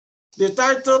The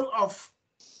title of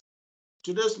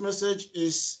today's message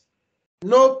is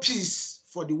No Peace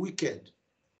for the Wicked.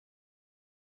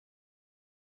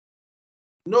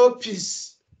 No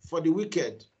peace for the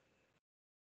wicked.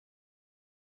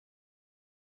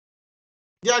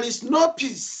 There is no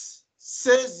peace,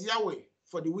 says Yahweh,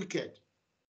 for the wicked.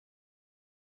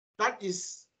 That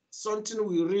is something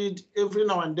we read every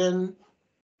now and then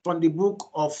from the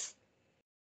book of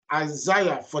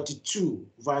Isaiah 42,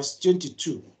 verse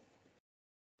 22.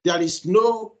 There is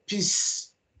no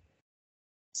peace,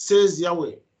 says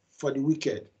Yahweh, for the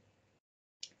wicked.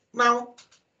 Now,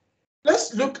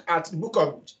 let's look at the book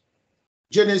of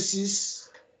Genesis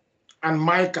and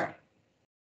Micah.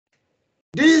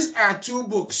 These are two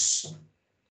books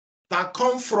that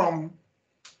come from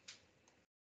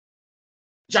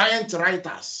giant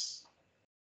writers,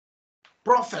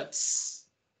 prophets.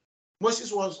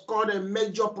 Moses was called a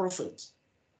major prophet.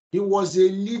 He was a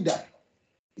leader.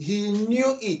 He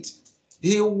knew it.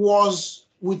 He was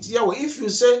with Yahweh. If you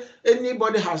say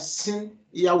anybody has seen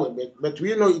Yahweh, but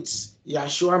we know it's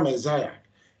Yeshua Messiah,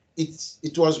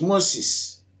 it was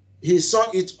Moses. He saw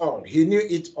it all. He knew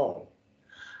it all.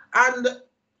 And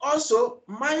also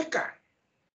Micah.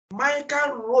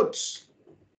 Micah wrote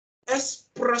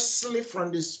expressly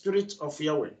from the spirit of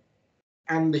Yahweh,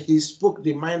 and he spoke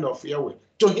the mind of Yahweh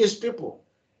to his people,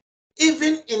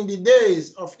 even in the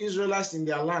days of Israelites in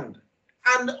their land,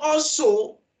 and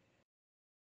also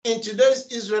in today's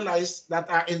Israelites that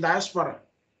are in diaspora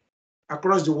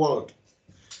across the world.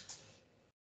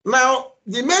 Now,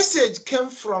 the message came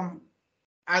from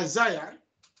Isaiah,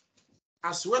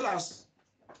 as well as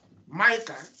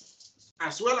Micah,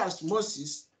 as well as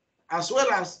Moses, as well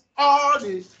as all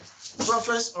the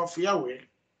prophets of Yahweh,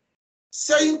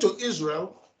 saying to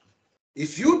Israel,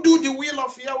 if you do the will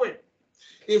of Yahweh,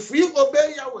 if you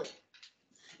obey Yahweh,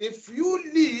 if you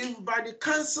live by the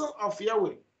counsel of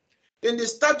Yahweh, in the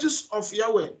statutes of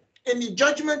Yahweh, in the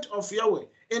judgment of Yahweh,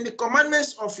 in the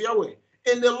commandments of Yahweh,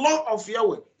 in the law of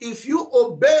Yahweh, if you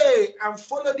obey and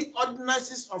follow the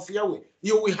ordinances of Yahweh,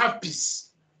 you will have peace.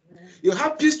 You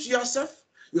have peace to yourself.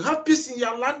 You have peace in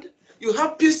your land. You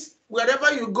have peace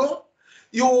wherever you go.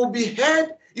 You will be heard.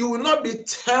 You will not be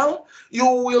tailed. You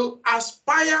will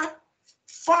aspire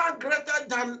far greater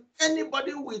than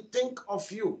anybody will think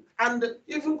of you, and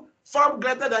even far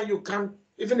greater than you can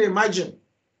even imagine.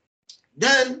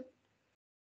 Then,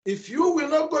 if you will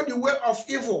not go the way of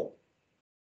evil,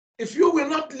 if you will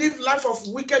not live life of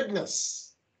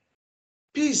wickedness,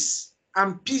 peace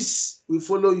and peace will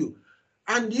follow you,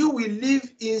 and you will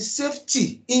live in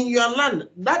safety in your land.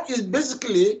 That is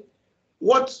basically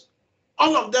what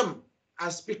all of them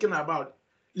are speaking about.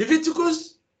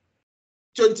 Leviticus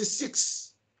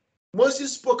 26,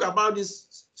 Moses spoke about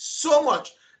this so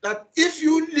much that if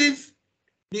you live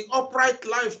the upright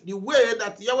life the way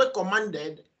that Yahweh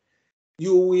commanded,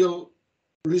 you will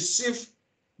receive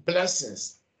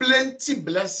blessings, plenty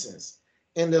blessings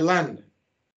in the land.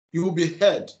 You will be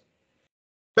heard.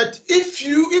 But if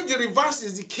the reverse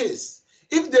is the case,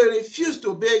 if they refuse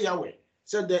to obey Yahweh,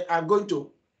 so they are going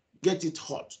to get it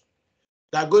hot.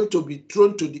 They are going to be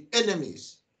thrown to the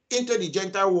enemies, into the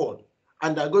Gentile world,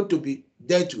 and they are going to be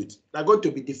dealt with. They are going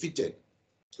to be defeated.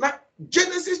 Now,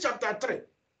 Genesis chapter 3,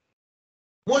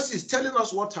 Moses is telling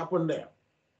us what happened there.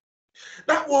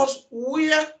 That was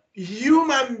where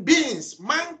human beings,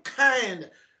 mankind,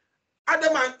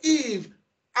 Adam and Eve,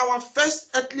 our first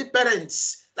earthly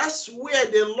parents, that's where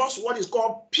they lost what is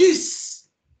called peace.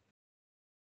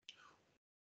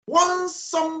 Once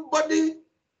somebody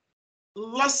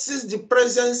loses the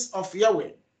presence of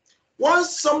Yahweh,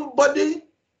 once somebody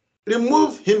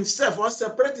remove himself or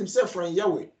separate himself from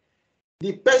Yahweh,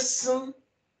 the person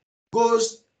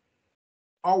goes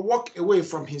or walk away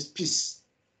from his peace.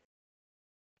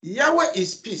 Yahweh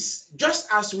is peace, just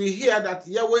as we hear that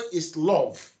Yahweh is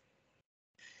love.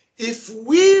 If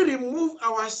we remove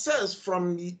ourselves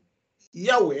from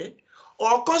Yahweh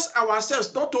or cause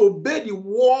ourselves not to obey the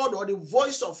word or the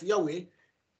voice of Yahweh,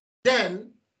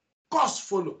 then cause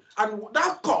follow. And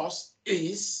that cause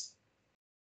is,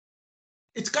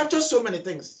 it captures so many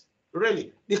things,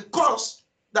 really. The cause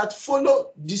that follow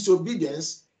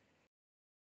disobedience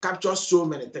captures so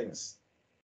many things.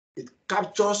 It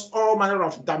captures all manner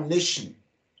of damnation,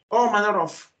 all manner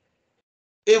of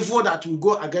evil that will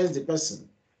go against the person.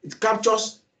 It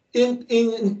captures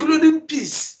including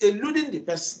peace, eluding the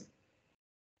person,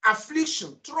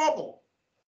 affliction, trouble,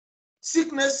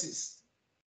 sicknesses,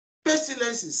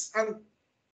 pestilences, and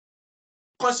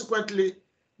consequently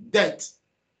death.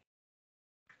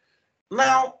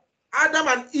 Now, Adam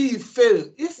and Eve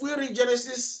failed. If we read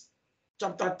Genesis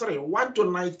chapter 3, 1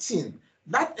 to 19,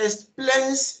 that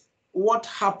explains what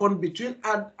happened between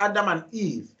Adam and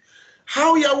Eve.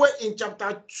 How Yahweh in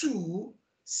chapter 2,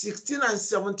 16 and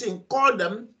 17 called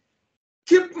them,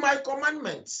 keep my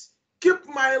commandments, keep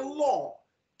my law,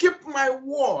 keep my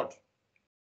word,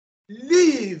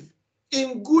 live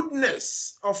in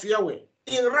goodness of Yahweh,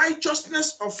 in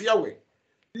righteousness of Yahweh,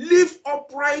 live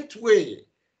upright way,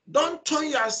 don't turn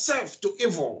yourself to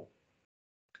evil.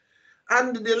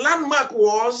 And the landmark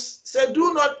was, say,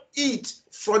 do not eat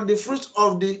from the fruit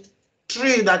of the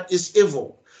tree that is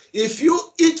evil. If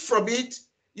you eat from it,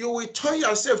 you will turn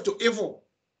yourself to evil.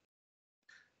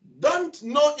 Don't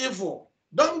know evil.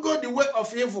 Don't go the way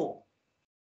of evil.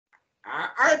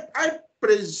 I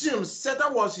presume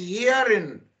Satan was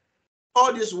hearing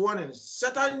all these warnings.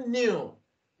 Satan knew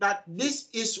that this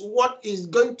is what is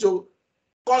going to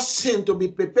cause him to be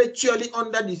perpetually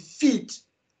under the feet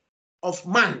of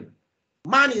man.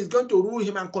 Man is going to rule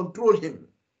him and control him.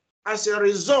 As a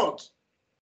result,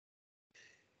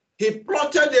 he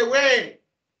plotted a way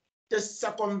to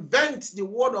circumvent the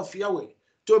word of Yahweh,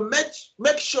 to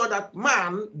make sure that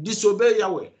man disobey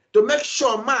Yahweh, to make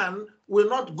sure man will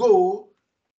not go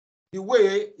the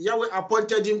way Yahweh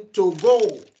appointed him to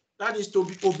go, that is to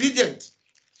be obedient.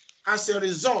 As a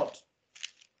result,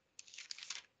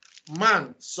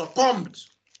 man succumbed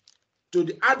to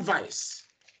the advice,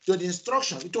 to the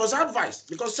instruction. It was advice,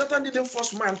 because Satan didn't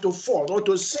force man to fall or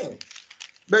to sin.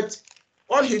 But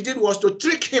all he did was to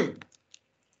trick him,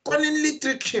 cunningly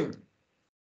trick him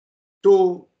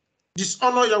to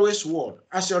dishonor Yahweh's word.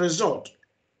 As a result,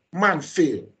 man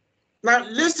failed. Now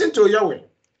listen to Yahweh.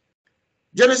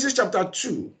 Genesis chapter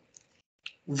 2,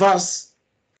 I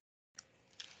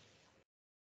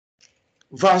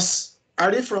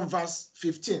read from verse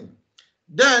 15.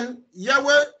 Then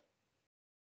Yahweh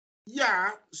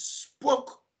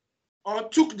spoke or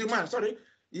took the man,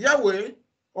 Yahweh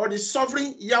or the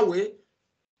sovereign Yahweh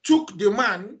took the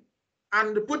man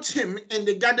and put him in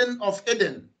the Garden of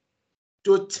Eden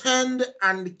to tend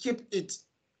and keep it.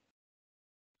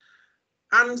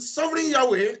 And sovereign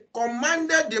Yahweh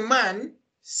commanded the man,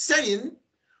 saying,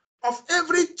 of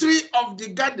every tree of the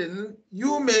garden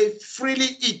you may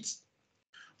freely eat,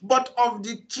 but of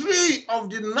the tree of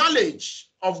the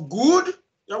knowledge of good,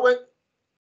 Yahweh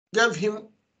gave him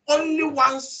only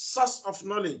one source of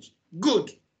knowledge,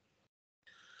 good.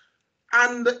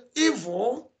 And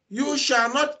evil you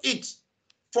shall not eat,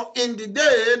 for in the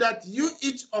day that you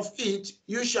eat of it,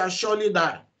 you shall surely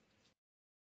die.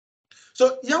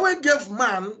 So Yahweh gave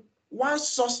man one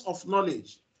source of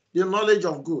knowledge, the knowledge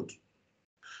of good.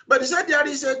 But he said there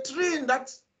is a tree in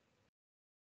that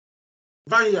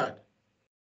vineyard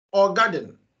or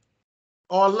garden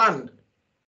or land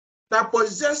that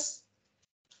possesses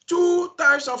two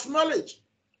types of knowledge,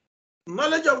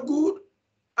 knowledge of good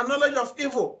and knowledge of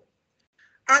evil.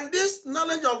 And this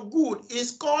knowledge of good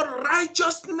is called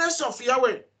righteousness of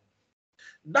Yahweh.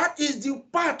 That is the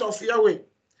part of Yahweh.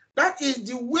 That is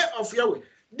the way of Yahweh.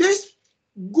 This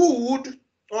good,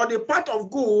 or the part of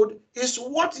good, is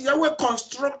what Yahweh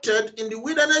constructed in the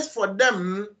wilderness for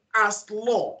them as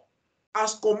law,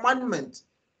 as commandment,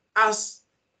 as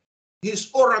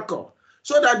his oracle,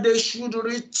 so that they should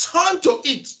return to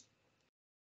it.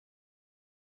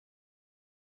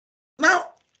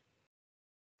 Now,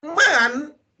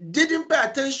 man didn't pay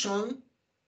attention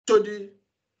to the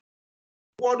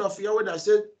word of Yahweh that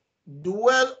said,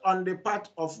 dwell on the path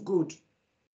of good,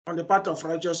 on the path of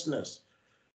righteousness.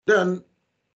 Then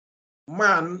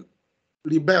man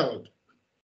rebelled.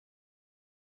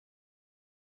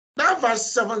 Now verse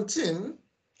 17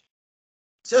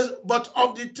 says, but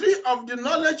of the tree of the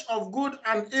knowledge of good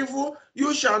and evil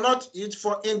you shall not eat,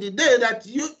 for in the day that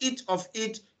you eat of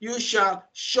it, you shall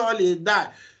surely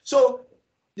die. So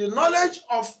the knowledge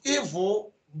of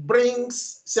evil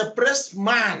separates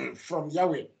man from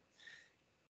Yahweh.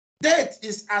 Death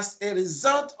is as a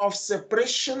result of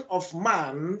separation of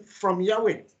man from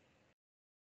Yahweh.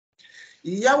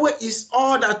 Yahweh is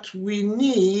all that we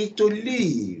need to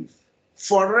live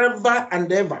forever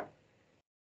and ever.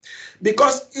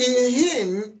 Because in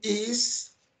him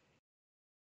is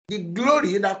the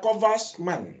glory that covers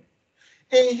man.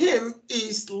 In him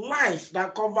is life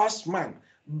that covers man.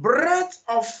 Bread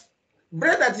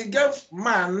that he gave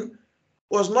man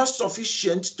was not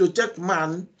sufficient to take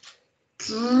man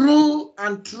through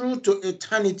and through to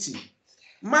eternity.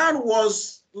 Man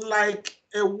was like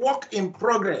a work in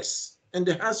progress in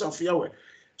the hands of Yahweh.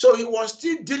 So he was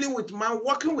still dealing with man,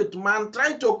 working with man,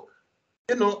 trying to,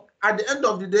 at the end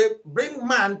of the day, bring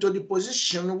man to the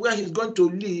position where he's going to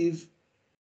live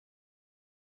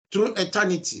through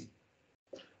eternity.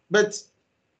 But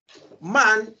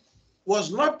man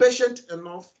was not patient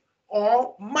enough,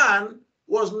 or man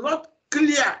was not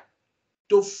clear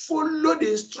to follow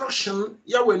the instruction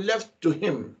Yahweh left to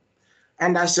him.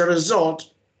 And as a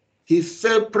result, he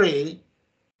fell prey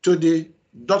to the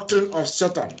doctrine of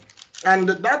Satan. And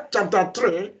that chapter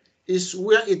 3 is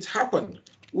where it happened.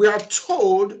 We are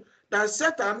told that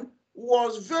Satan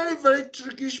was very, very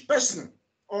trickish person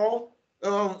or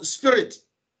spirit.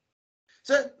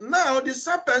 So now the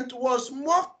serpent was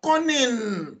more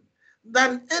cunning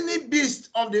than any beast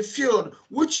of the field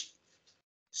which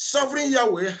sovereign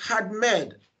Yahweh had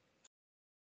made.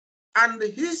 And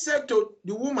he said to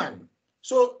the woman,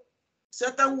 so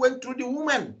Satan went through the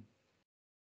woman,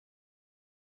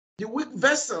 the weak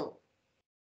vessel,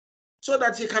 so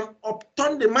that he can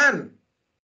upturn the man.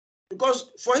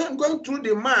 Because for him going through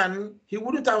the man, he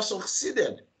wouldn't have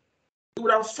succeeded. He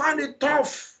would have found it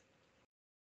tough.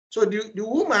 So the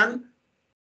woman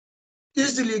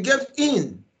easily gave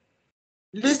in,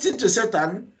 listened to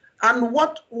Satan. And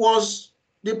what was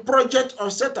the project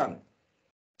of Satan?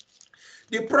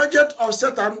 The project of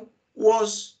Satan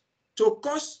was to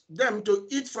cause them to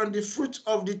eat from the fruit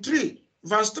of the tree.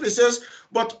 Verse 3 says,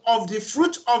 but of the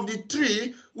fruit of the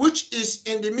tree which is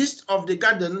in the midst of the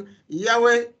garden,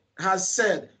 Yahweh has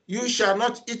said, you shall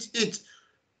not eat it,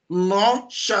 nor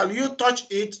shall you touch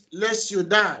it, lest you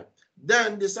die.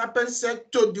 Then the serpent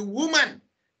said to the woman,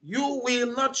 you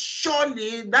will not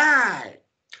surely die.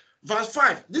 Verse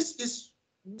 5, this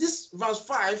verse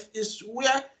 5 is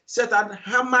where Satan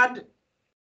hammered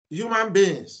human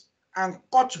beings and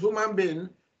caught human beings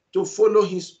to follow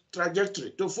his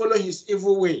trajectory, to follow his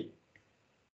evil way.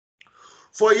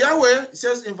 For Yahweh, it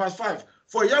says in verse 5,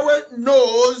 for Yahweh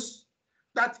knows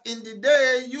that in the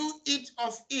day you eat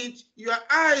of it, your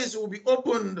eyes will be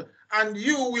opened, and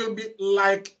you will be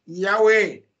like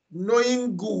Yahweh,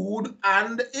 knowing good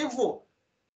and evil.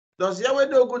 Does Yahweh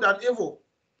know good and evil?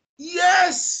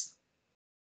 Yes.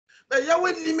 But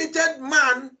Yahweh limited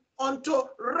man unto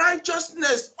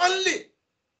righteousness only,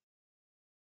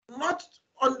 not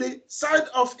on the side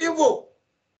of evil,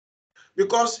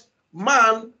 because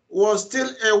man was still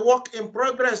a work in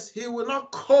progress. He will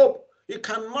not cope. He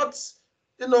cannot,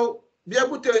 be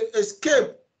able to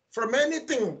escape from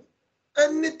anything.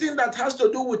 Anything that has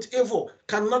to do with evil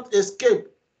cannot escape.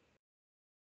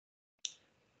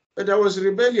 But there was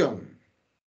rebellion.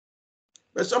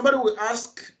 But somebody will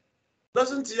ask,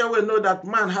 doesn't Yahweh know that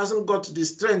man hasn't got the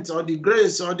strength or the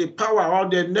grace or the power or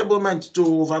the enablement to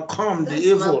overcome the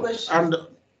evil and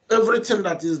everything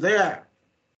that is there?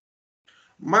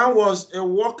 Man was a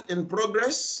work in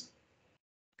progress.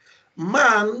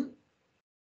 Man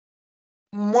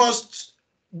must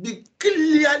be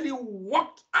clearly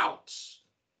worked out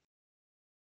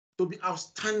to be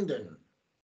outstanding.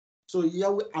 So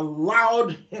Yahweh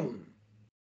allowed him.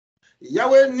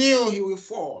 Yahweh knew he would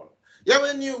fall.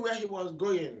 Yahweh knew where he was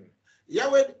going.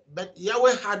 But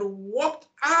Yahweh had worked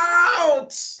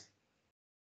out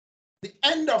the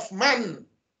end of man.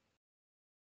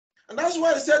 And that's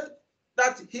why he said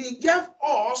that he gave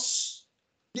us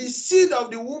the seed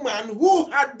of the woman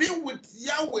who had been with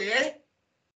Yahweh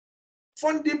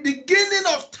from the beginning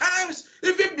of times,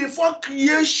 even before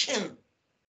creation.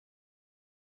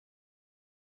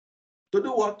 To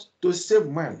do what? To save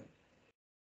man.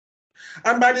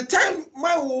 And by the time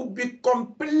man will be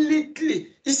completely,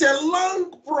 it's a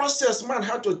long process man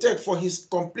had to take for his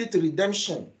complete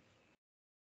redemption.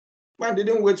 Man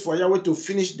didn't wait for Yahweh to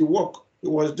finish the work he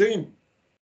was doing.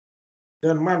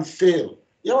 Then man failed.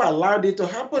 Yahweh allowed it to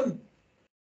happen.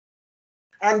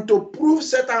 And to prove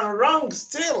Satan wrong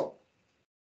still.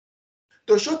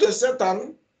 To show to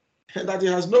Satan that he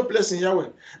has no place in Yahweh.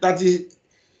 That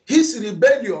his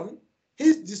rebellion,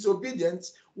 his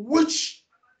disobedience, which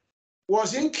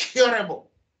was incurable,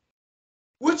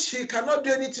 which he cannot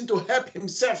do anything to help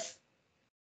himself.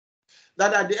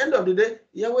 That at the end of the day,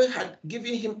 Yahweh had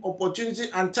given him opportunity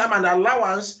and time and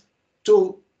allowance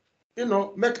to,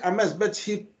 make amends, but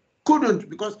he couldn't,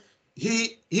 because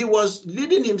he was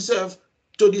leading himself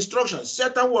to destruction.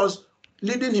 Satan was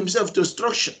leading himself to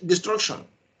destruction.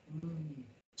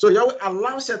 So Yahweh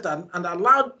allowed Satan and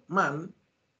allowed man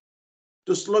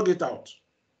to slug it out.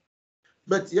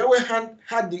 But Yahweh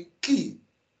had the key,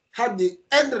 had the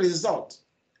end result.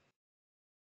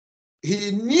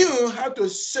 He knew how to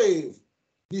save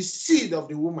the seed of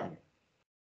the woman.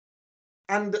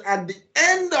 And at the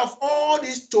end of all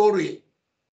this story,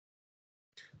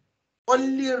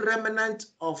 only remnant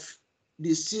of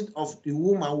the seed of the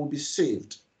woman will be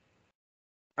saved.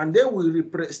 And they will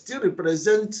still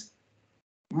represent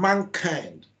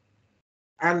mankind.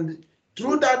 And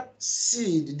through that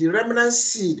seed, the remnant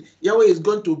seed, Yahweh is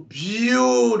going to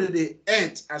build the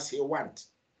earth as he wants.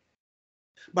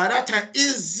 By that time,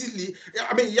 easily,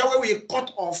 Yahweh will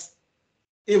cut off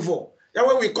evil.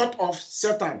 Yahweh will cut off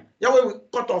Satan. Yahweh will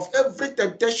cut off every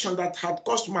temptation that had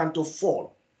caused man to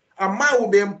fall. And man will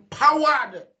be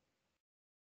empowered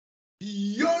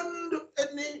beyond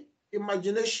any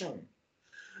imagination.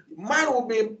 Man will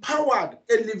be empowered,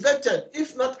 elevated,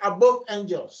 if not above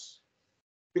angels,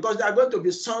 because they are going to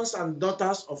be sons and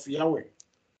daughters of Yahweh.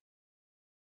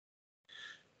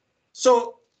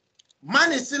 So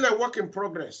man is still a work in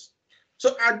progress.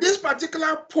 So at this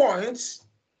particular point,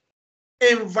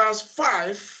 in verse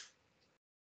 5,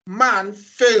 man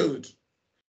failed.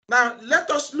 Now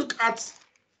let us look at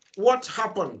what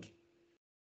happened.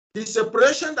 The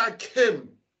separation that came,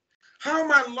 how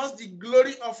man lost the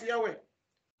glory of Yahweh,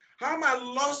 how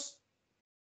man lost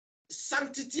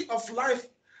sanctity of life,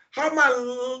 how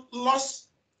man lost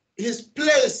his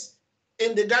place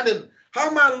in the garden, how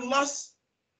man lost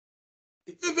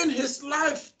even his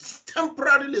life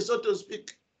temporarily, so to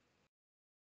speak,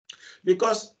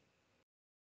 because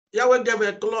Yahweh gave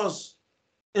a clause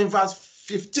in verse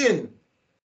 15.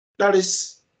 There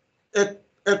is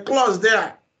a clause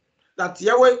there that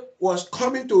Yahweh was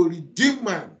coming to redeem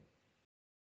man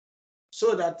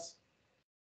so that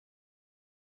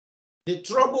the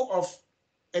trouble of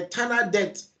eternal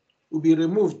death will be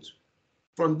removed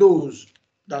from those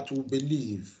that will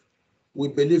believe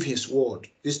his word.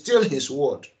 It's still his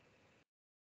word.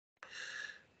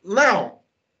 Now,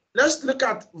 let's look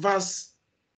at verse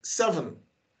 7.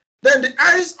 Then the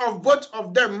eyes of both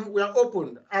of them were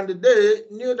opened, and they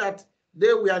knew that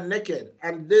they were naked,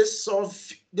 and they sewed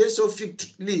fig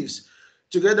leaves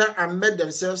together and made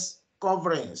themselves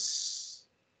coverings.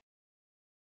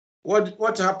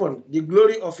 What happened? The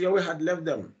glory of Yahweh had left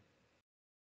them.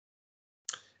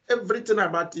 Everything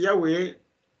about Yahweh,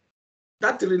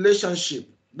 that relationship,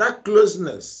 that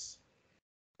closeness,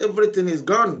 everything is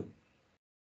gone.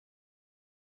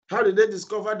 How did they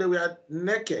discover they were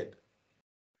naked?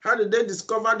 How did they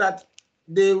discover that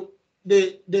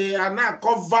they are now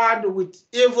covered with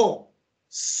evil?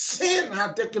 Sin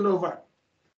had taken over.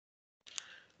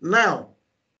 Now,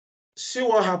 see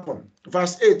what happened.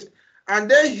 Verse 8. And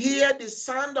they hear the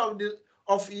sound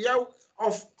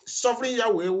of sovereign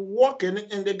Yahweh walking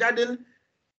in the garden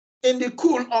in the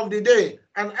cool of the day.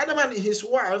 And Adam and his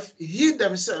wife hid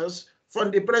themselves from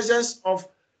the presence of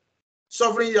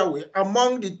sovereign Yahweh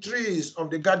among the trees of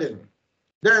the garden.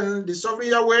 Then the sovereign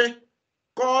Yahweh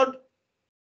called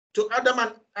to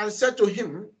Adam and said to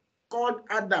him, called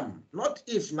Adam, not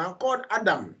Eve now, called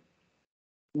Adam,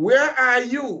 where are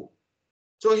you?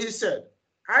 So he said,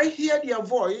 I heard your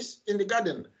voice in the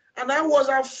garden, and I was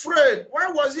afraid.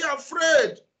 Why was he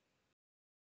afraid?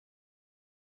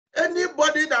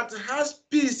 Anybody that has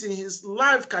peace in his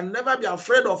life can never be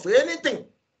afraid of anything.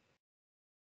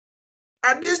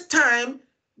 At this time,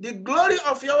 the glory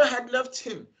of Yahweh had left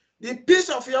him. The peace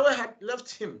of Yahweh had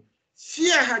left him.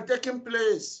 Fear had taken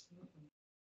place.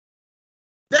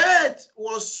 Death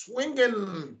was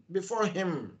swinging before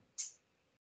him.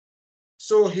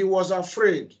 So he was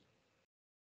afraid.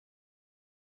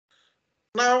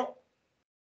 Now,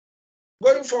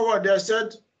 going forward, they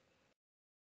said,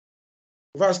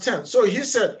 verse 10. So he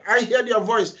said, I heard your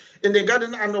voice in the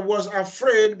garden and was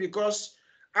afraid because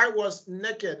I was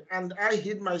naked and I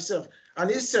hid myself. And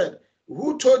he said,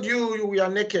 who told you you were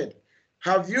naked?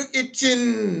 Have you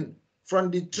eaten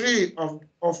from the tree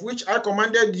of which I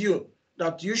commanded you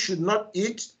that you should not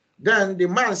eat? Then the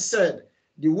man said,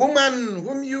 the woman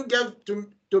whom you gave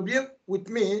to be with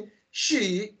me,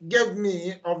 she gave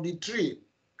me of the tree,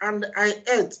 and I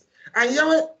ate. And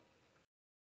Yahweh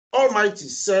Almighty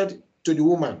said to the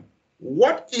woman,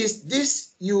 what is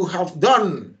this you have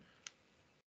done?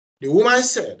 The woman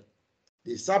said,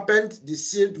 the serpent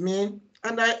deceived me,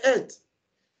 and I ate.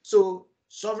 So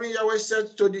sovereign Yahweh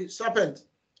said to the serpent,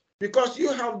 because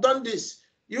you have done this,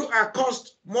 you are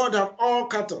cursed more than all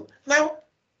cattle. Now,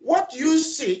 what you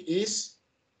see is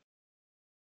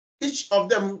each of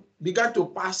them began to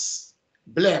pass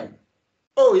blame.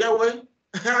 Oh, Yahweh,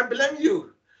 I blame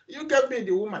you. You gave me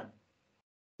the woman.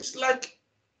 It's like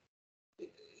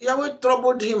Yahweh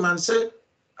troubled him and said,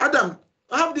 Adam,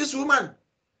 have this woman.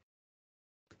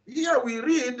 Here we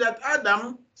read that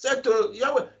Adam said to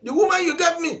Yahweh, the woman you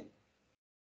gave me.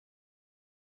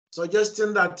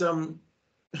 Suggesting that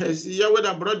it's Yahweh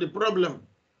that brought the problem.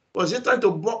 Was he trying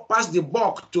to pass the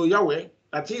buck to Yahweh,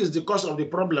 that he is the cause of the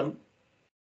problem?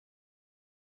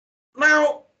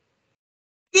 Now,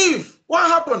 Eve, what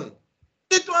happened?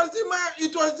 It was the man,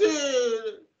 it was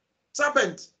the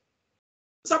serpent.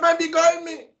 Serpent beguiled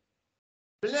me.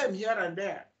 Blame here and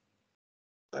there.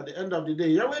 At the end of the day,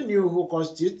 Yahweh knew who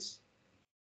caused it.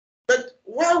 But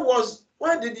why was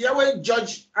Why did Yahweh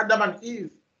judge Adam and Eve?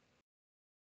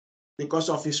 Because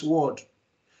of his word.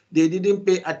 They didn't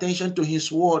pay attention to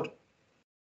his word.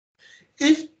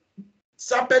 If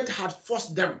serpent had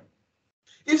forced them,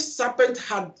 if serpent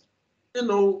had,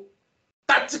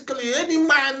 tactically, any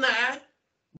manner,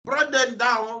 brought them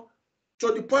down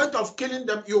to the point of killing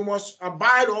them, you must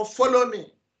abide or follow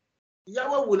me,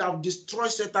 Yahweh will have destroyed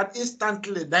Satan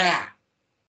instantly there.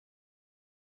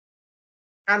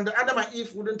 And Adam and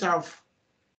Eve wouldn't have,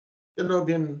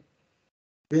 been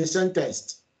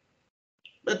sentenced.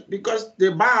 But because they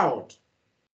bowed.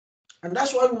 And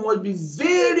that's why we must be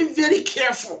very, very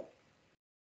careful.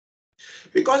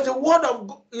 Because the word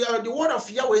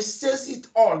of Yahweh says it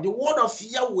all. The word of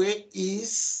Yahweh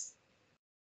is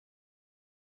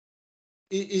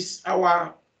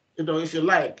our, if you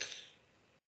like,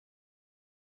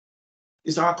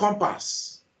 is our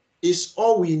compass. It's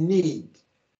all we need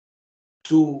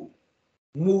to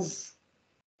move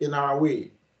in our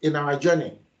way, in our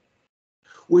journey.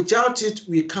 Without it,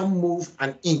 we can't move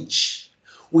an inch.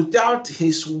 Without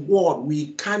his word,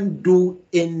 we can't do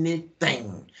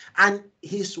anything. And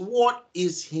his word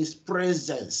is his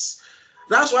presence.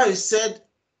 That's why he said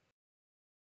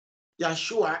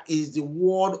Yeshua is the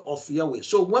word of Yahweh.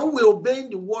 So when we obey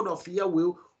the word of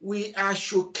Yahweh, we are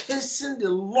showcasing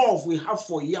the love we have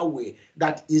for Yahweh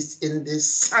that is in the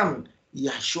Son,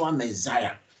 Yeshua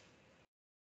Messiah.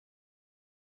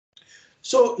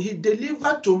 So he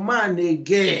delivered to man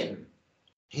again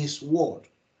his word.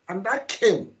 And that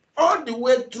came all the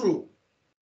way through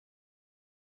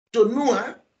to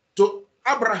Noah, to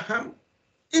Abraham,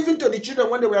 even to the children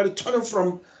when they were returning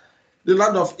from the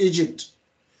land of Egypt.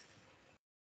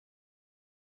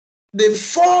 The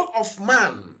fall of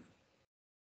man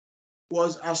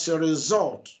was as a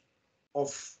result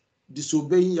of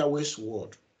disobeying Yahweh's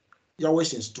word,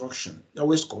 Yahweh's instruction,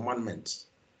 Yahweh's commandments.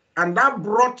 And that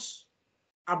brought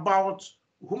about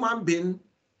human being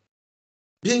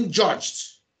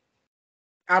judged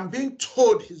and being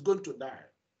told he's going to die.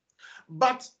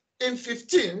 But in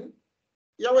 15,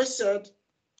 Yahweh said,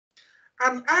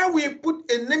 and I will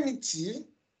put enmity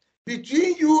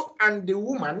between you and the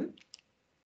woman,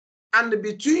 and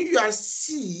between your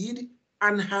seed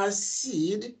and her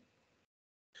seed.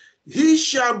 He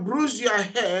shall bruise your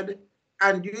head,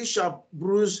 and you shall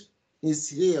bruise his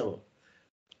heel.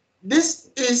 This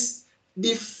is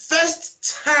the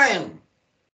first time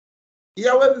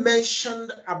Yahweh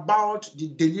mentioned about the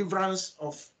deliverance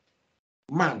of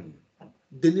man,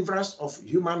 deliverance of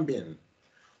human being,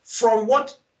 from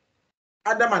what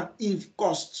Adam and Eve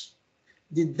caused,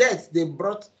 the death they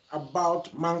brought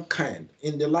about mankind,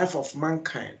 in the life of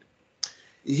mankind.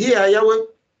 Here, Yahweh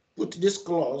put this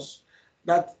clause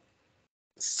that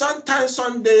sometime,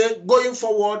 someday, going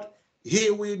forward, he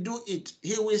will do it.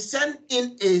 He will send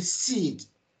in a seed.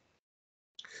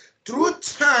 Through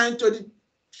time, to the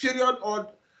period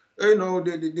of,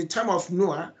 the time of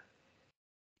Noah,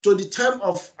 to the time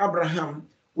of Abraham,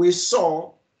 we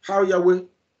saw how Yahweh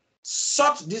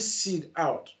sought this seed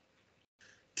out.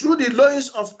 Through the loins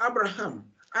of Abraham,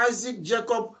 Isaac,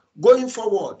 Jacob, going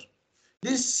forward,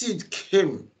 this seed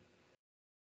came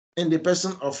in the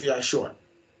person of Yeshua.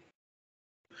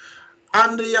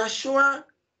 And Yeshua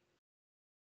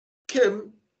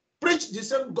came, preached the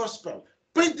same gospel,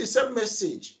 preached the same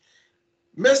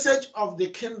message of the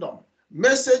kingdom,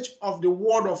 message of the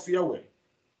word of Yahweh,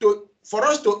 for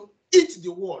us to eat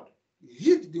the word,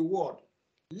 heed the word,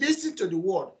 listen to the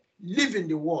word, live in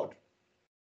the word.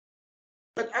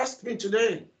 But ask me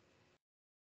today,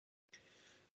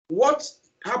 what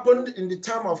happened in the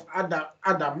time of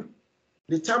Adam,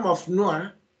 the time of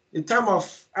Noah, the time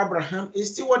of Abraham,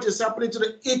 is still what is happening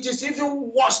today. It is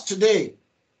even worse today.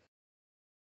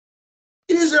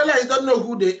 Israelites don't know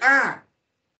who they are.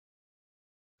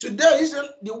 Today, Israel,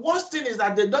 the worst thing is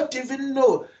that they don't even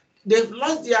know. They've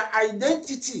lost their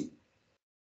identity.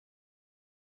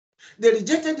 They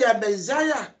rejected their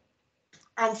Messiah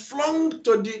and flung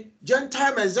to the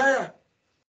Gentile Messiah,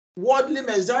 worldly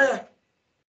Messiah.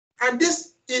 And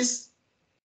this is,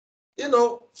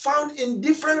 found in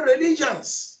different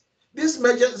religions. These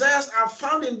Messiahs are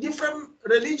found in different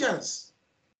religions.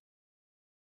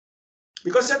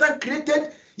 Because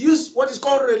Satan used what is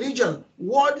called religion,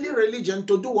 worldly religion,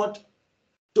 to do what?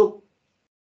 To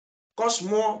cause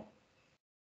more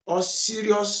or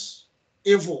serious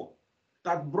evil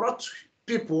that brought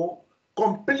people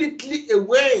completely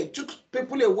away, took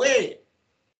people away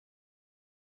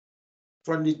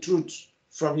from the truth,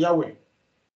 from Yahweh.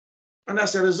 And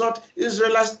as a result,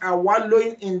 Israelites are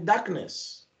wallowing in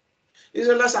darkness.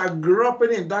 Israelites are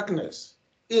groping in darkness,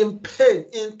 in pain,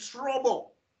 in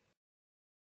trouble.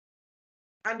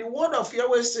 And the word of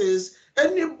Yahweh says,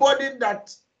 anybody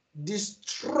that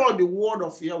destroys the word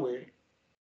of Yahweh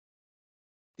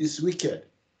is wicked.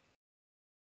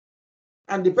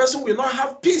 And the person will not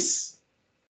have peace.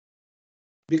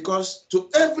 Because to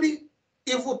every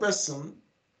evil person,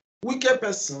 wicked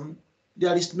person,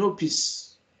 there is no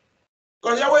peace.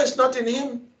 Because Yahweh is not in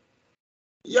him.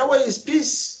 Yahweh is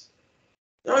peace.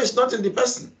 Yahweh is not in the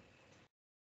person.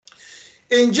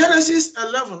 In Genesis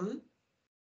 11,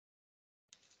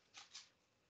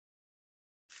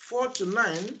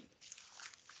 4-9,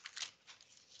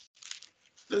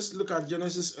 let's look at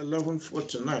Genesis 11,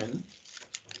 4-9.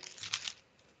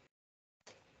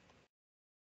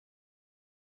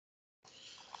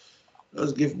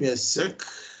 Just give me a sec.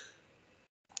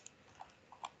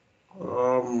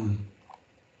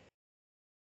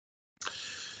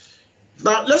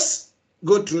 Now let's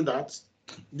go through that.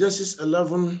 Genesis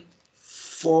 11,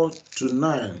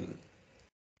 4-9.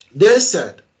 They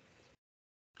said,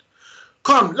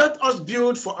 come, let us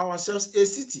build for ourselves a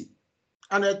city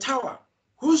and a tower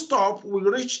whose top will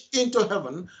reach into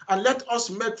heaven, and let us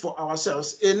make for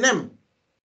ourselves a name.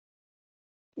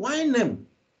 Why name?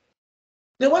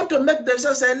 They want to make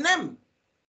themselves a name.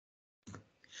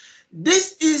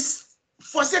 This is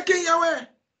forsaking Yahweh.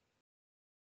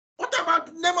 What about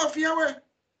the name of Yahweh?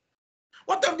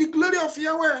 What of the glory of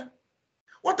Yahweh?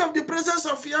 What of the presence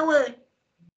of Yahweh?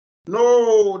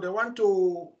 No, they want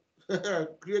to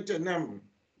create a name,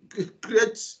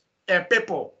 create a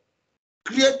people,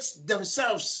 create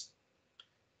themselves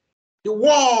the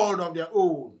world of their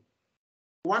own.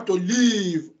 We want to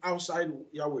live outside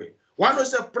Yahweh. We want to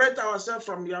separate ourselves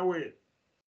from Yahweh.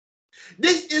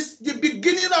 This is the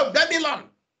beginning of Babylon.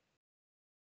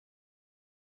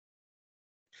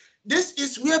 This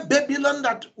is where Babylon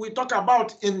that we talk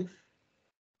about in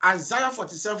Isaiah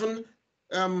 47,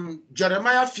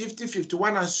 Jeremiah 50,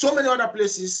 51, and so many other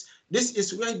places. This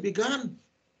is where it began.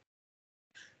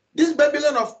 This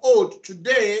Babylon of old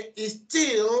today is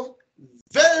still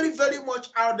very, very much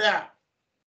out there,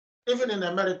 even in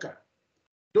America.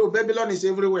 Though Babylon is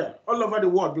everywhere, all over the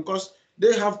world, because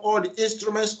they have all the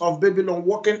instruments of Babylon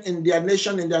working in their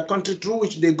nation, in their country, through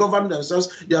which they govern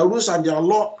themselves. Their rules and their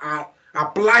law are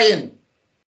applying.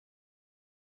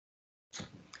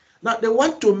 Now, they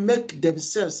want to make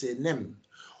themselves a name.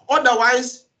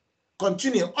 Otherwise,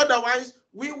 continue. Otherwise,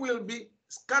 we will be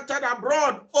scattered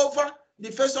abroad over the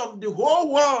face of the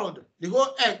whole world, the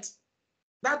whole earth.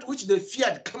 That which they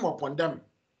feared came upon them.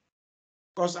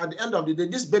 Because at the end of the day,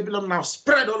 this Babylon now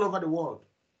spread all over the world.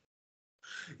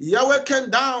 Yahweh came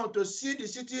down to see the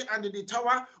city and the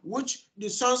tower which the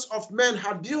sons of men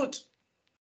had built.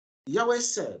 Yahweh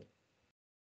said,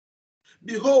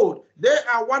 behold, they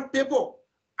are one people,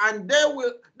 and they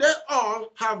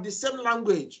all have the same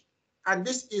language. And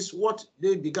this is what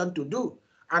they began to do.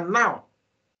 And now,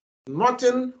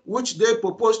 nothing which they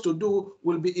propose to do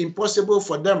will be impossible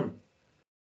for them.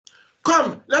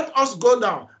 Come, let us go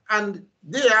down, and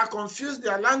they are confused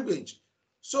their language,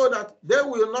 so that they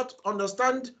will not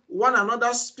understand one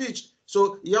another's speech.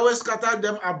 So Yahweh scattered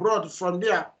them abroad from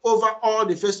there over all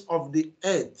the face of the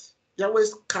earth. Yahweh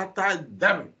scattered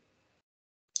them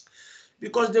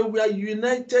because they were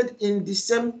united in the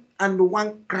same and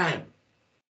one crime,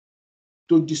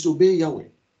 to disobey Yahweh.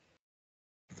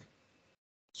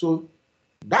 So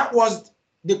that was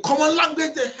the common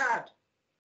language they had.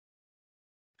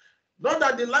 Not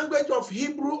that the language of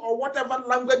Hebrew or whatever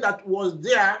language that was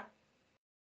there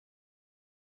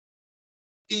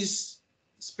is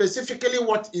specifically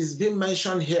what is being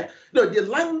mentioned here. No, the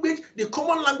language, the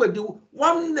common language, the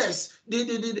oneness,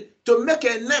 to make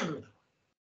a name,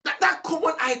 that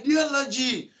common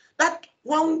ideology, that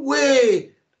one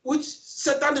way which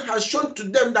Satan has shown to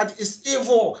them that is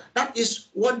evil, that is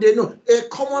what they know. A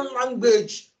common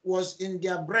language was in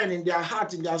their brain, in their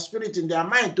heart, in their spirit, in their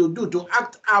mind to do, to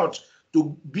act out,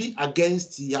 to be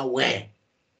against Yahweh.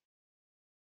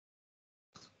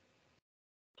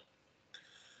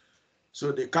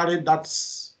 So they carried that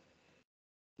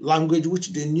language which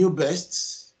they knew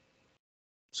best.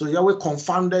 So Yahweh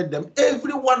confounded them,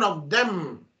 every one of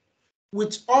them,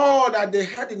 with all that they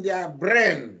had in their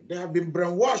brain. They have been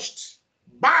brainwashed.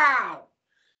 Bow!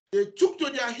 They took to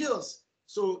their heels.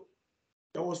 So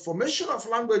there was formation of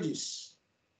languages.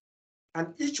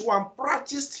 And each one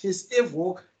practiced his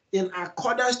evil in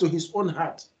accordance to his own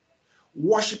heart,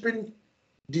 worshiping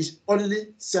this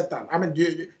only Satan. I mean,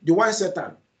 the one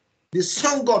Satan. The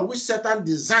sun god which Satan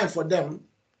designed for them,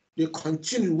 they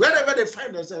continue. Wherever they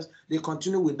find themselves, they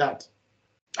continue with that.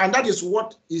 And that is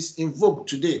what is invoked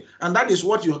today. And that is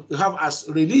what you have as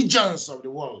religions of the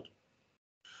world.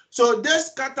 So they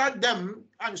scattered them,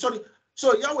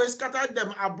 So Yahweh scattered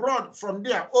them abroad from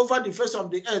there over the face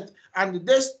of the earth, and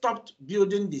they stopped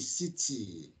building the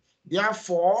city.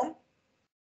 Therefore,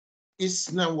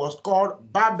 its name was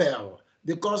called Babel,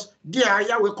 because there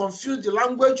Yahweh confused the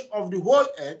language of the whole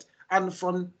earth, and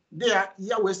from there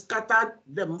Yahweh scattered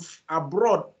them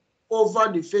abroad over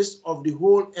the face of the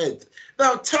whole earth.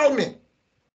 Now tell me,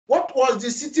 what was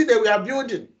the city they were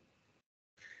building?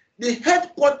 The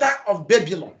headquarters of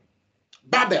Babylon,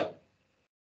 Babel.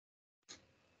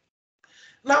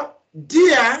 Now,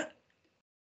 there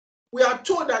we are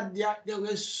told that there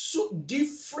were so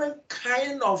different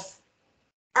kind of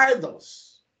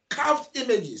idols, carved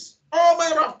images, all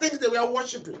manner of things they were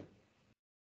worshiping.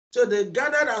 So they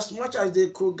gathered as much as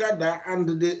they could gather, and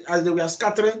as they were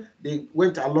scattering, they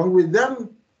went along with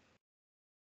them.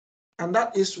 And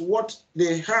that is what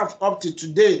they have up to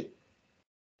today.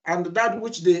 And that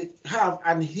which they have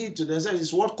and hid to themselves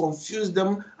is what confused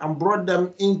them and brought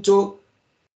them into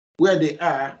where they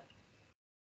are,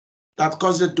 that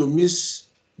caused them to miss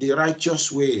the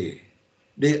righteous way.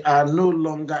 They are no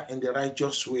longer in the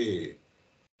righteous way.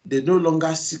 They no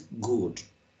longer seek good.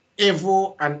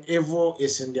 Evil and evil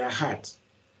is in their heart.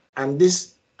 And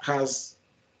this has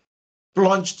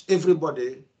plunged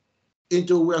everybody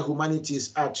into where humanity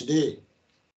is at today.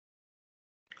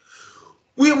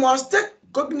 We must take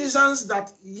cognizance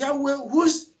that Yahweh,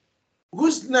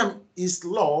 whose name is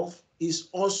love, is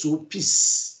also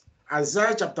peace.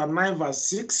 Isaiah chapter 9 verse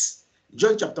 6,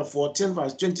 John chapter 14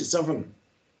 verse 27.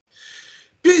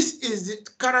 Peace is the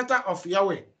character of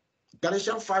Yahweh.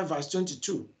 Galatians 5 verse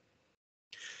 22.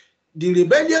 The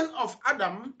rebellion of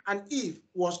Adam and Eve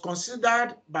was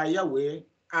considered by Yahweh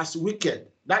as wicked,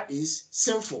 that is,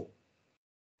 sinful.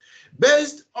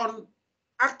 Based on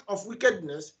act of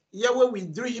wickedness, Yahweh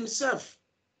withdrew himself,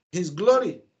 his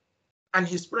glory, and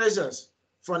his presence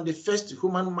from the first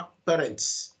human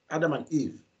parents, Adam and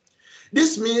Eve.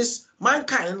 This means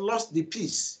mankind lost the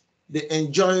peace they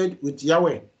enjoyed with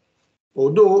Yahweh.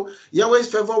 Although Yahweh's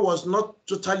favor was not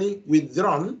totally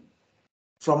withdrawn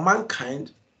from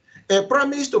mankind, a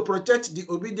promise to protect the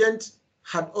obedient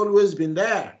had always been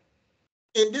there.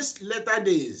 In these latter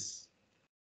days,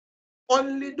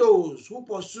 only those who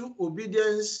pursue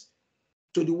obedience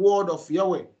to the word of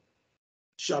Yahweh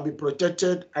shall be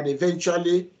protected and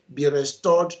eventually be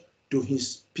restored to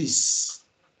his peace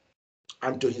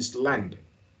and to his land.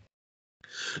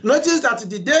 Notice that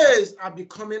the days are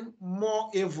becoming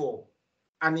more evil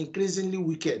and increasingly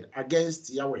wicked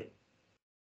against Yahweh,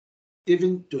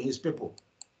 even to his people.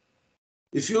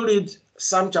 If you read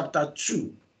Psalm chapter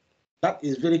 2, that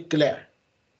is very clear.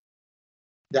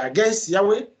 They're against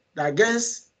Yahweh, they're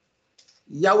against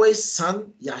Yahweh's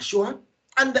son, Yeshua,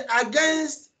 and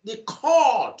against the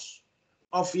court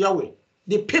of Yahweh,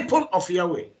 the people of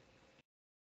Yahweh.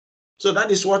 So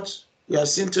that is what we are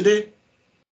seeing today.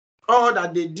 All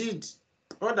that they did,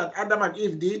 all that Adam and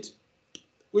Eve did,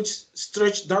 which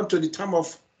stretched down to the time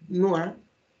of Noah,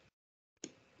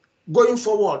 going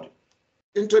forward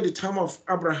into the time of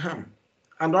Abraham,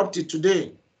 and up to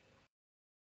today,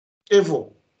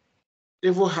 evil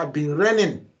had been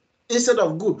reigning instead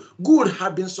of good. Good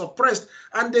had been suppressed,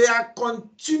 and they are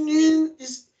continuing.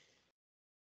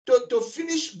 To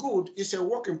finish good is a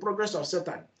work in progress of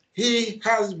Satan. He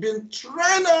has been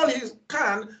trying all he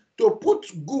can to put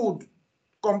good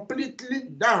completely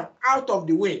down, out of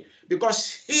the way,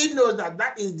 because he knows that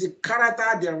that is the character,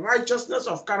 the righteousness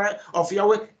of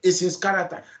Yahweh is his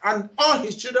character, and all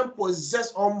his children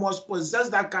possess or must possess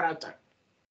that character.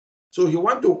 So he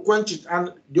wants to quench it,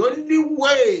 and the only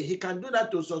way he can do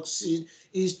that to succeed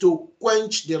is to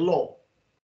quench the law,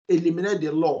 eliminate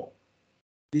the law,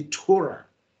 the Torah,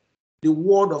 the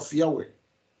word of Yahweh.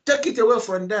 Take it away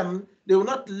from them. They will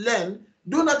not learn.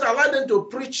 Do not allow them to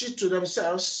preach it to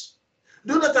themselves.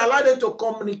 Do not allow them to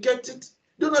communicate it.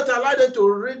 Do not allow them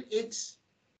to read it.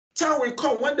 Time will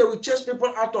come when they will chase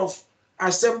people out of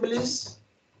assemblies,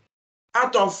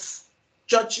 out of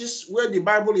churches where the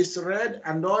Bible is read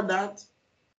and all that.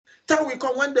 Time will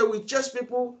come when they will chase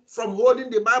people from holding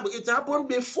the Bible. It happened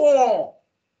before.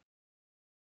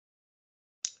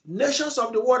 Nations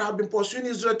of the world have been pursuing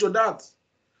Israel to that.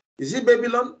 Is it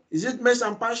Babylon? Is it Medes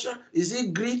and Persia? Is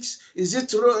it Greeks? Is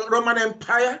it Roman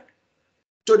Empire?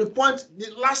 To the point,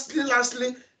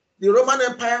 lastly, the Roman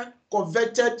Empire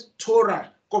converted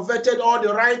Torah, converted all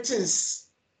the writings,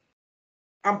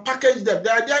 and packaged them. They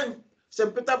are there in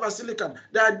St. Peter Basilica.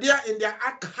 They are there in their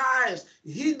archives,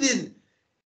 hidden.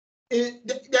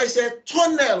 There's a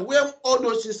tunnel where all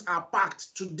those things are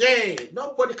packed today.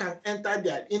 Nobody can enter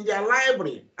there. In their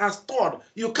library, as stored.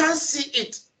 You can't see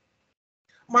it.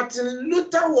 Martin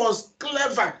Luther was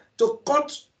clever to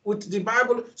cut with the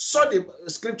Bible, saw the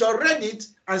scripture, read it,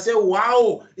 and said,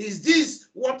 wow, is this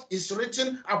what is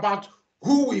written about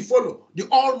who we follow? The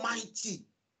Almighty.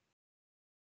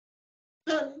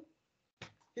 Then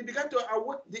he began to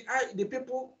awake the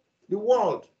people, the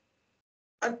world,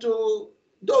 and to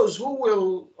those who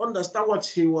will understand what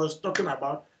he was talking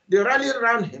about. They rallied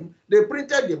around him, they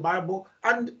printed the Bible,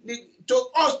 and to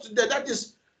us today, that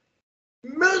is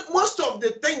most of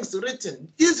the things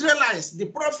written, Israelites, the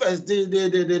prophets,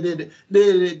 the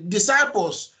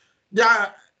disciples,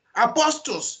 the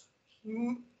apostles,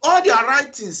 all their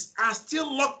writings are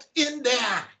still locked in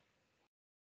there.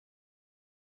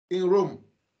 In Rome,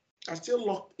 are still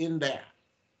locked in there.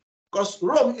 Because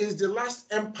Rome is the last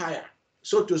empire,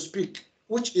 so to speak,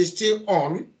 which is still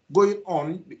going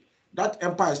on. That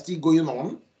empire is still going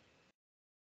on.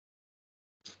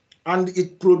 And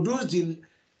it produced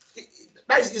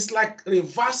it's like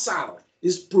reversal.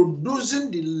 It's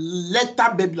producing the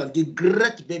later Babylon, the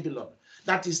great Babylon,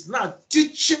 that is now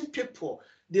teaching people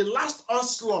the last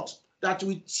onslaught that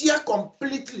will tear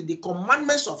completely the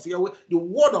commandments of Yahweh, the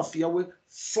word of Yahweh,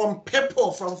 from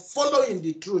people, from following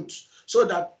the truth, so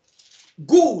that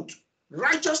good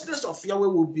righteousness of Yahweh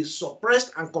will be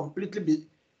suppressed and completely be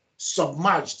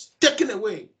submerged, taken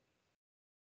away.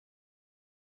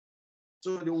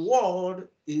 So the world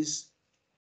is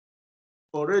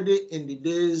already in the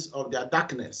days of their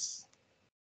darkness,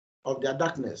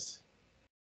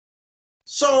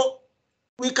 So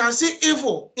we can see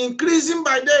evil increasing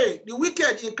by day, the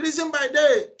wicked increasing by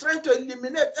day, trying to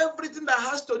eliminate everything that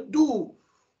has to do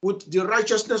with the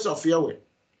righteousness of Yahweh.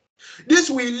 This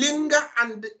will linger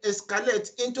and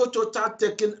escalate into total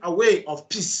taking away of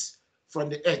peace from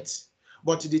the earth.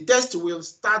 But the test will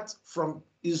start from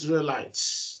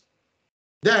Israelites,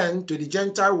 then to the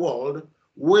Gentile world,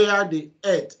 where the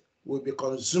earth will be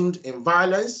consumed in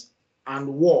violence and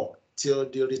war till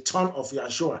the return of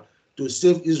Yeshua to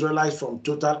save Israelites from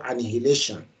total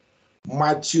annihilation.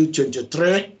 Matthew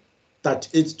 23,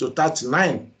 38 to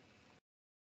 39.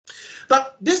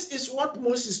 But this is what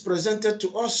Moses presented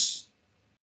to us.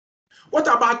 What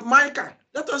about Micah?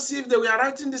 Let us see if they were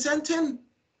writing the same thing.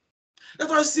 Let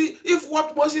us see if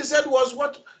what Moses said was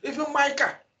what even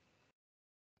Micah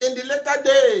in the later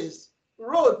days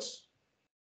wrote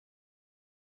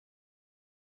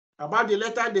about the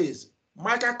later days.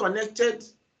 Micah connected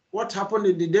what happened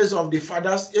in the days of the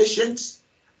fathers, ancients,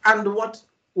 and what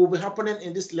will be happening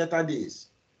in these later days.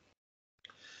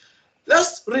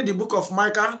 Let's read the book of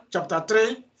Micah, chapter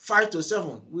 3, 5 to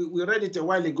 7. We read it a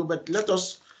while ago, but let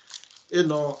us,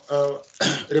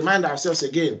 remind ourselves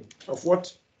again of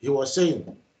what he was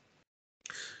saying.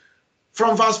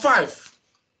 From verse 5,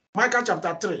 Micah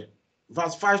chapter 3,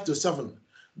 verse 5 to 7.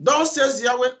 Thus says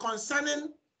Yahweh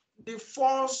concerning the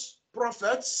false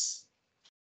prophets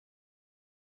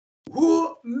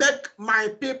who make my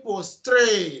people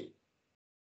stray,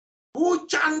 who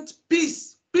chant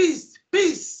peace, peace,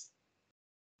 peace.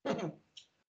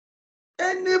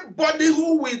 Anybody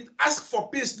who will ask for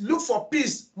peace, look for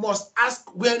peace, must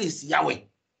ask, where is Yahweh?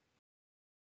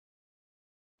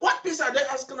 What peace are they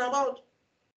asking about?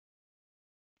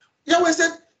 Yahweh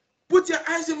said, put your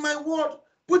eyes in my word,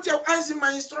 put your eyes in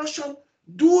my instruction,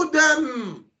 do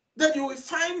them, then you will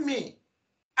find me.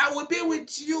 I will be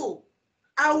with you.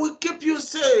 I will keep you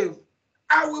safe.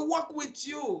 I will walk with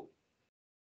you.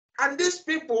 And these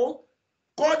people,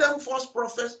 call them false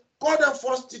prophets, call them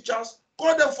false teachers,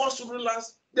 call them false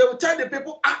rulers. They will tell the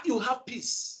people, you have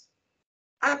peace.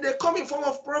 And they come in form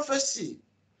of prophecy.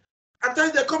 At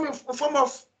times they come in form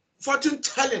of fortune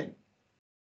telling.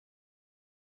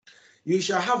 You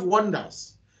shall have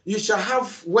wonders. You shall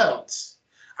have wealth.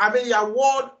 I mean, your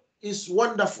word is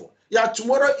wonderful. Your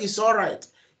tomorrow is all right.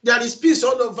 There is peace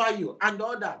all over you and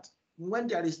all that. When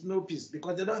there is no peace,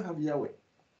 because they don't have Yahweh.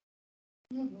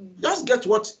 Just get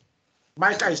what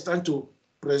Micah is trying to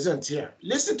present here.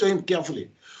 Listen to him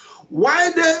carefully.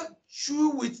 Why they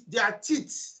chew with their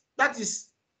teeth, that is,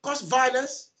 cause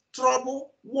violence,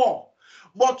 trouble, war.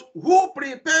 But who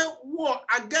prepare war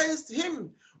against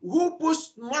him, who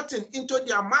puts nothing into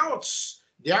their mouths?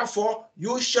 Therefore,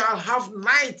 you shall have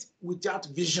night without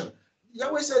vision.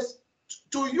 Yahweh says,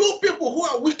 to you people who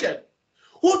are wicked,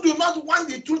 who do not want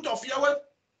the truth of Yahweh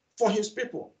for his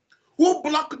people, who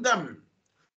block them,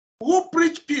 who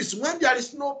preach peace when there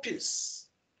is no peace,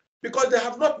 because they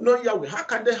have not known Yahweh. How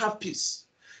can they have peace?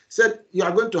 He said, you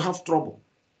are going to have trouble.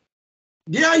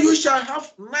 There you shall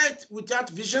have night without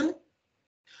vision,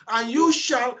 and you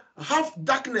shall have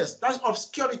darkness, that's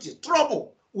obscurity,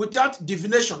 trouble without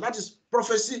divination, that is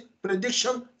prophecy,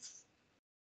 prediction,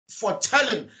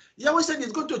 foretelling. Yahweh said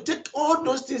he's going to take all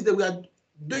those things that we are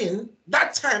doing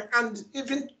that time, and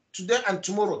even today and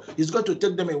tomorrow, he's going to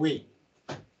take them away.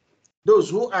 Those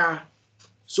who are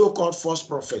so-called false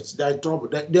prophets, they are in trouble.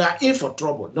 They are in for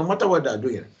trouble, no matter what they are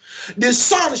doing. The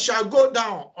sun shall go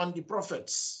down on the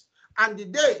prophets, and the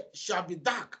day shall be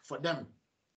dark for them.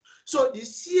 So the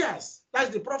seers,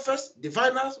 that's the prophets,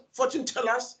 diviners, fortune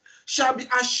tellers, shall be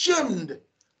ashamed,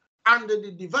 and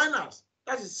the diviners,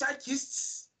 that's the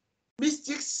psychists,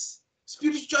 mystics,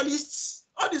 spiritualists,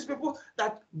 all these people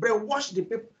that brainwash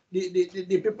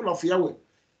the people of Yahweh,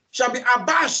 shall be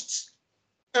abashed,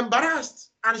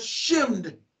 embarrassed, and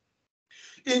shamed.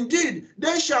 Indeed,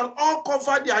 they shall all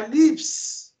cover their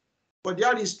lips, but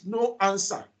there is no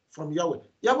answer from Yahweh.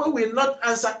 Yahweh will not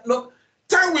answer. No,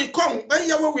 time will come when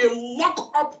Yahweh will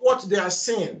lock up what they are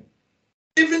saying,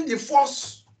 even the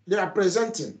force they are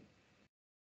presenting,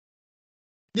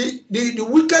 the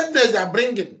wickedness they are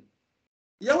bringing.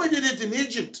 Yahweh did it in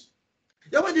Egypt.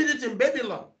 Yahweh did it in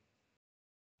Babylon.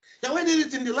 Yahweh did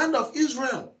it in the land of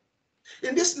Israel.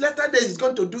 In this latter days, he's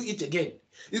going to do it again.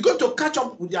 He's going to catch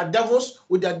up with their devils,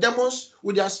 with their demons,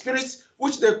 with their spirits,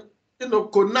 which they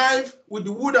connive with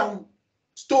the wood and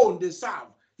stone they serve.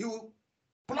 He will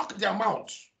block their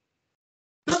mouth.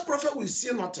 Those prophets will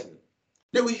see nothing.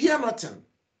 They will hear nothing.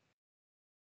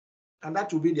 And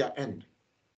that will be their end.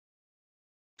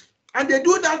 And they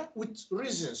do that with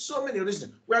reasons, so many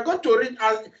reasons. We are going to read,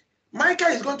 Micah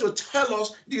is going to tell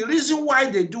us the reason why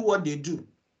they do what they do.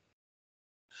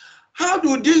 How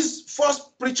do these false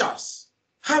preachers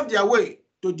have their way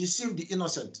to deceive the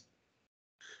innocent?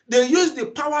 They use the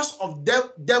powers of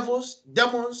devils,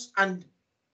 demons, and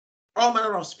all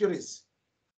manner of spirits,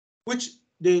 which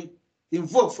they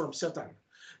invoke from Satan.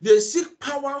 They seek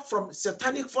power from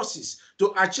satanic forces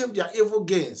to achieve their evil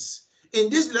gains. In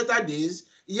these latter days,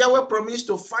 Yahweh promised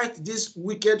to fight these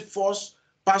wicked false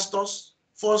pastors,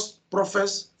 false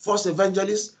prophets, false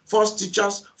evangelists, false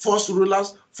teachers, false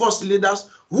rulers, false leaders,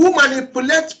 who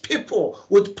manipulate people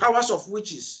with powers of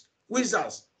witches,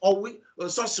 wizards, or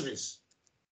sorceries,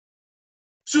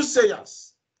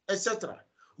 soothsayers, etc.,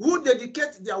 who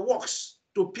dedicate their works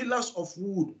to pillars of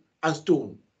wood and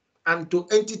stone and to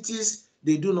entities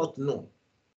they do not know.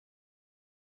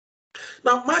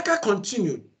 Now, Micah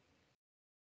continued.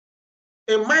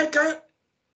 In Micah,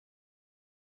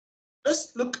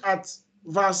 let's look at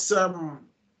verse 10.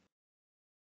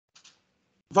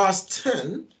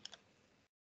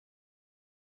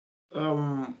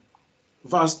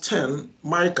 Verse 10,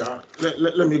 Micah,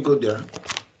 let me go there.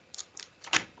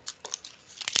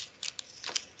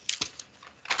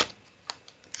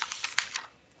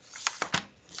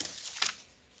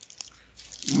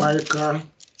 Micah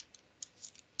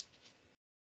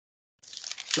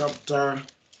chapter 10.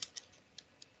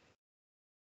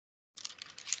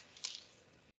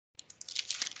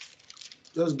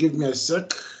 Just give me a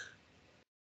sec.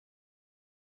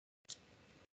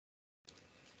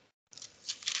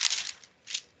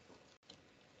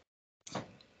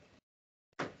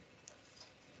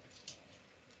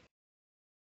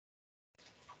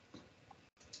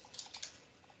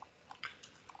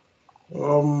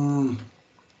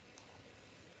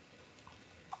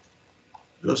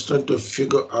 Just trying to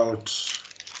figure out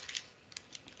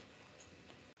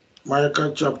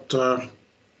Micah chapter 10.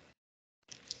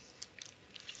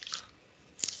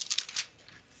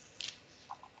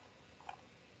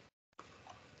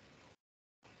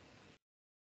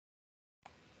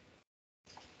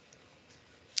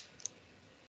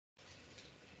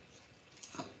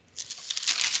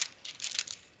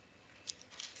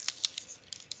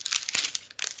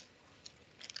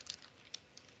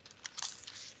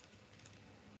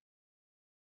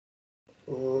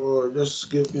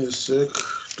 Just give me a sec.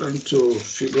 Trying to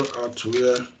figure out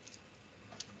where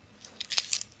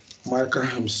Micah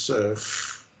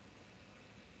himself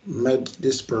made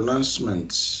this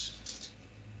pronouncement.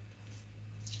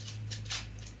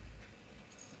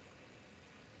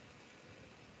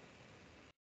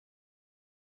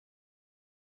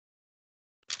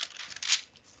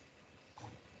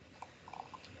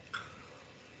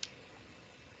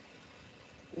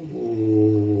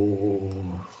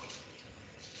 Oh.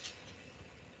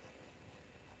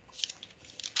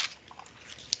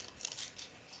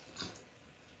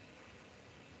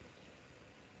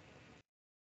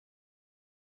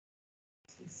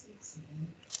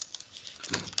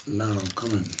 Now I'm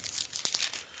coming.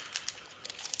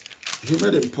 He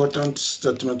made an important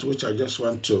statement which I just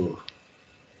want to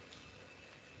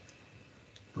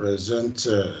present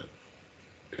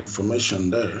information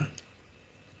there.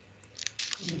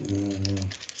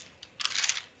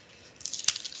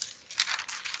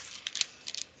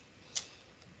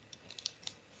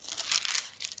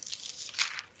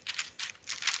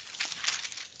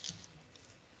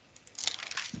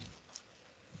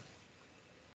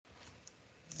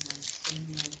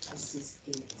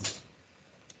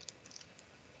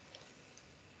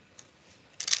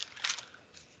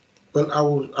 Well, I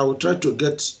will try to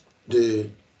get the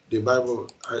Bible.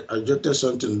 I jotted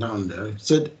something down there. It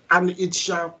said, and it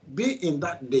shall be in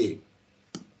that day,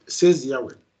 says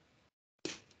Yahweh,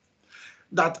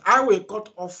 that I will cut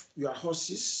off your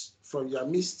horses from your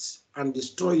midst and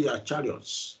destroy your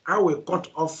chariots. I will cut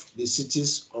off the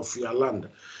cities of your land.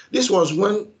 This was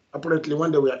when, apparently,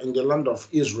 when they were in the land of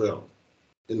Israel,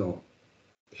 he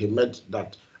made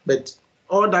that. But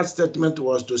all that statement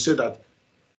was to say that,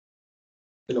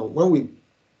 when we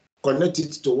connect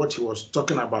it to what he was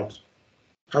talking about,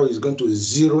 how he's going to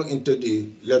zero into the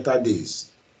latter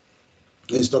days.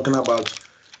 He's talking about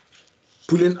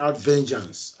pulling out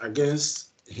vengeance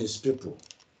against his people,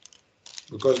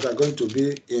 because they're going to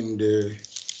be in the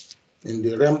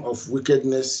realm of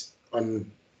wickedness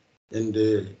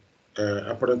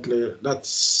apparently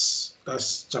that's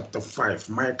chapter 5,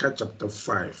 Micah chapter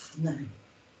 5,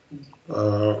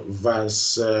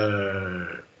 verse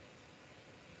 9,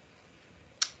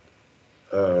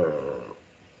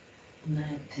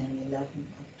 10,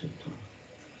 11, up to 12.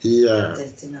 Yeah,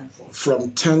 13 and 14.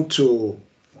 From 10 to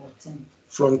 14.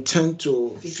 From 10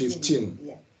 to 15.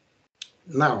 Yeah.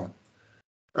 Now,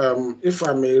 if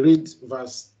I may read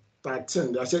verse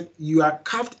 13, I said, your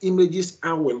carved images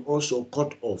I will also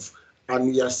cut off,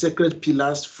 and your sacred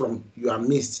pillars from your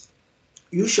midst.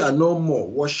 You shall no more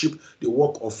worship the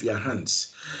work of your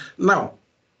hands. Now,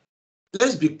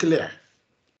 let's be clear.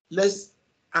 Let's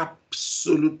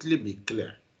absolutely be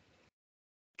clear.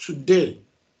 Today,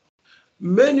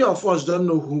 many of us don't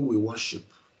know who we worship.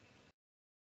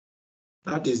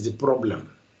 That is the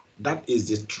problem. That is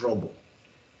the trouble.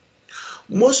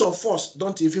 Most of us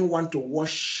don't even want to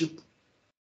worship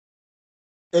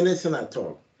anything at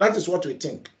all. That is what we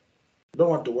think. Don't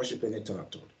want to worship anything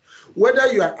at all.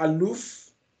 Whether you are aloof,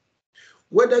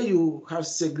 whether you have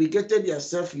segregated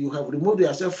yourself, you have removed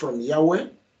yourself from Yahweh,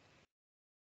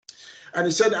 and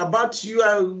he said about you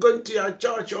are going to your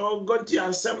church or going to your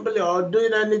assembly or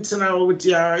doing anything with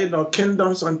your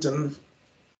kingdom something,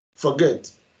 forget.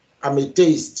 I'm a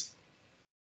theist.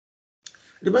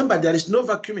 Remember, there is no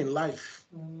vacuum in life.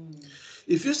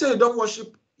 If you say you don't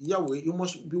worship Yahweh, you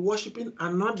must be worshiping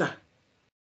another.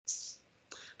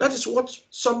 That is what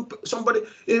somebody,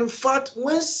 in fact,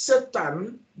 when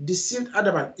Satan deceived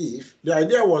Adam and Eve, the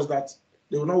idea was that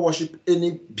they will not worship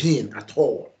any being at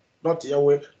all, not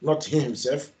Yahweh, not him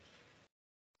himself.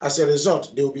 As a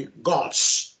result, they will be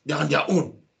gods. They are on their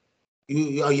own.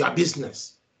 You are your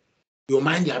business. You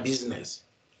mind your business.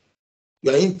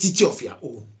 You are an entity of your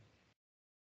own.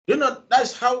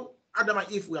 That's how Adam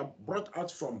and Eve were brought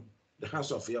out from the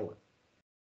house of Yahweh.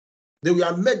 They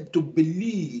were made to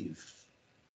believe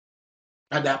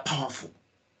that they are powerful.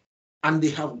 And they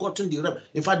have gotten the realm.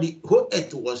 In fact, the whole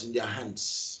earth was in their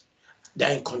hands. They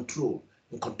are in control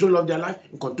of their life,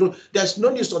 in control. There's no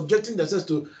need subjecting themselves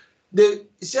to.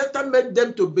 Satan made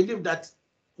them to believe that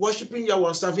worshiping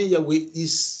Yahweh, serving Yahweh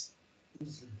is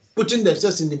putting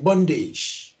themselves in the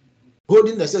bondage,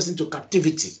 holding themselves into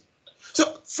captivity.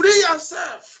 So free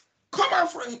yourself. Come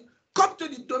out from it. Come to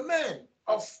the domain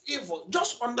of evil.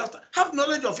 Just understand. Have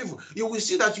knowledge of evil. You will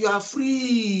see that you are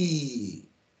free.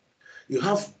 You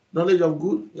have knowledge of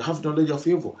good. You have knowledge of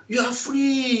evil. You are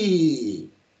free.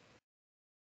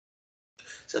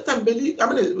 Satan believed.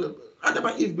 Adam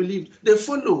and Eve believed. They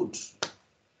followed.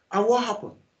 And what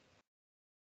happened?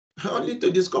 Only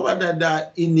to discover that they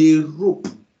are in a rope.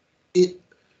 They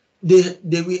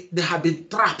have been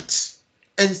trapped,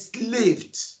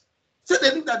 enslaved. So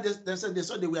they looked at themselves, they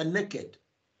saw they were naked.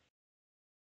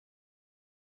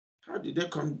 How did they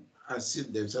come and see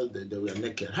themselves that they were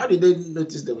naked? How did they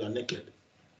notice they were naked?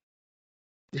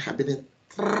 They have been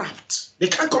trapped. They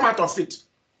can't come out of it.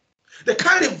 They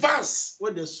can't reverse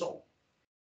what they saw.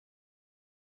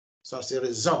 So as a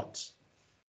result,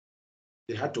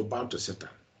 they had to bow to Satan.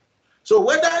 So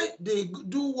whether they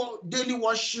do daily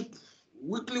worship,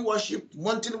 weekly worship,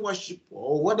 monthly worship,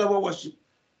 or whatever worship,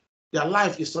 their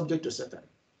life is subject to Satan.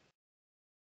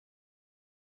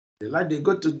 They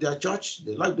go to their church,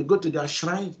 they go to their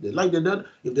shrine, they don't.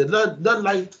 If they don't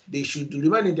like, they should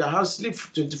remain in their house, sleep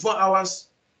 24 hours,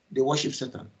 they worship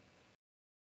Satan.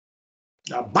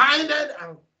 They are binded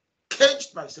and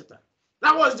caged by Satan.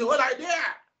 That was the whole idea.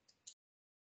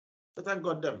 Satan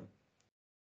got them.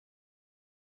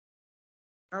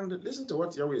 And listen to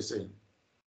what Yahweh is saying.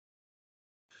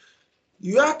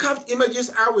 Your carved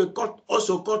images I will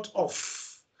also cut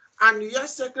off, and your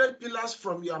sacred pillars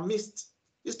from your midst.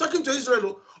 He's talking to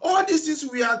Israel. All these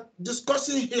things we are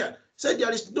discussing here said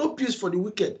there is no peace for the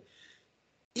wicked.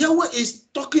 Yahweh is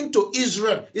talking to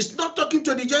Israel. He's not talking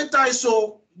to the Gentiles,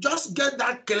 so just get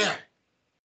that clear.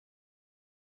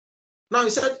 Now he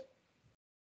said,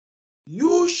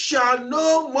 You shall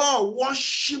no more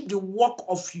worship the work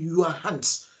of your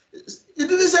hands. It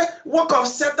didn't say work of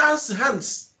Satan's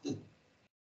hands.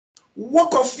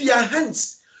 Work of your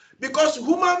hands. Because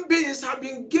human beings have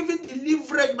been given the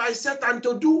leverage by Satan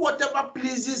to do whatever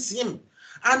pleases him.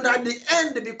 And at the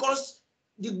end, because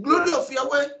the glory of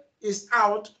Yahweh is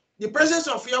out, the presence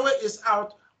of Yahweh is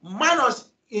out, man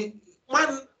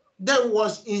then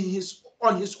was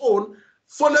on his own,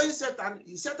 following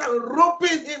Satan, Satan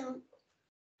roping him,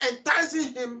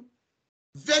 enticing him,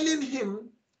 veiling him.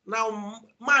 Now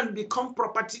man become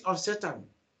property of Satan.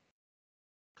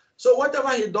 So whatever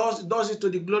he does it to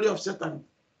the glory of Satan.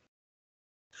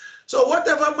 So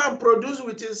whatever man produced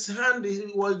with his hand,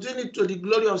 he was doing it to the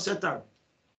glory of Satan.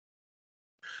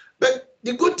 But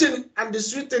the good thing and the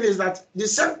sweet thing is that the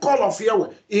same call of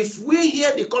Yahweh, if we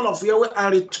hear the call of Yahweh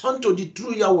and return to the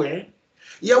true Yahweh,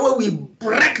 Yahweh will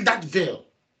break that veil.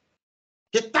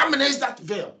 He terminates that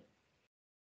veil.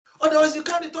 Otherwise, you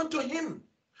can't return to him.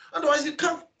 Otherwise, you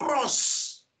can't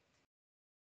cross.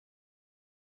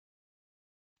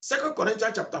 2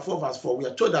 Corinthians chapter 4, verse 4, we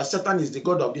are told that Satan is the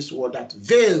God of this world that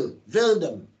veil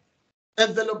them,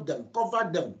 envelop them, cover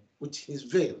them with his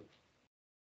veil.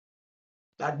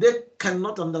 That they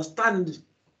cannot understand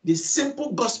the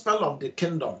simple gospel of the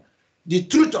kingdom, the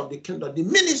truth of the kingdom, the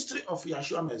ministry of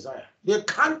Yeshua Messiah. They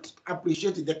can't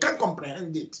appreciate it, they can't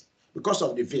comprehend it because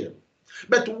of the veil.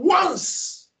 But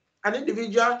once an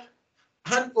individual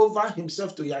hand over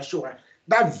himself to Yeshua,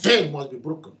 that veil must be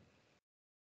broken.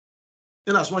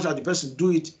 In as much as the person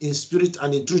do it in spirit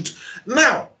and in truth.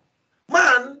 Now,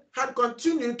 man had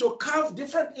continued to carve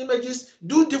different images,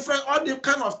 do all the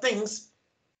kind of things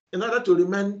in order to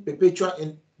remain perpetual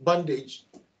in bondage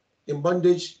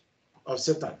of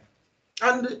Satan.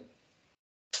 And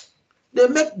they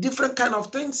make different kind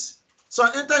of things.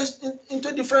 Some enter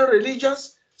into different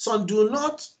religions, some do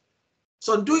not,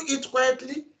 some do it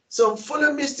quietly, some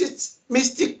follow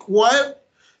mystic word,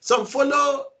 some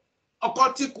follow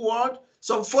occultic word,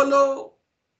 some follow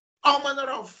all manner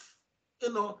of,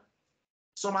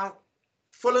 some are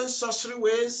following sorcery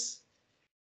ways,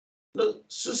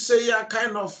 soothsayer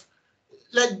kind of,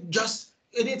 like just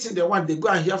anything they want, they go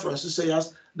and hear from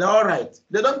soothsayers, they're all right.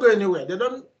 They don't go anywhere. They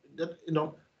don't,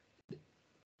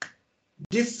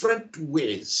 different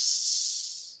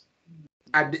ways.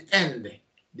 At the end,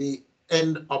 they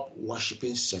end up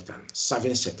worshiping Satan,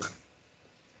 serving Satan.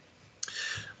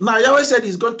 Now, Yahweh said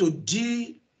he's going to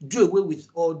do away with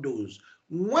all those.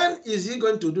 When is he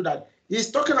going to do that? He's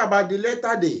talking about the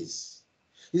later days.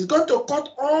 He's going to cut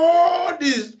all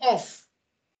these off,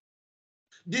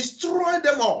 destroy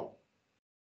them all.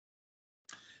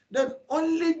 Then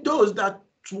only those that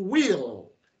will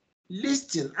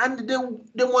listen, and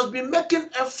they must be making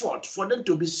effort for them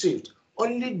to be saved.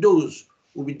 Only those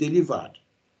will be delivered.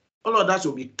 All of that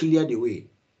will be cleared away.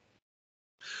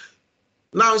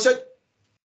 Now he said,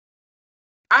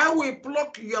 I will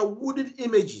pluck your wooden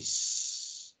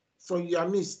images from your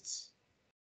midst.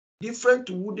 Different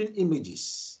wooden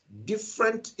images,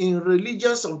 different in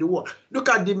religions of the world. Look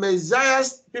at the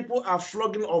messiahs people are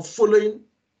flogging or following.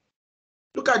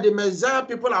 Look at the messiah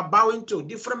people are bowing to,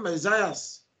 different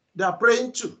messiahs they are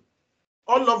praying to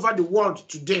all over the world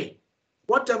today.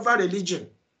 Whatever religion.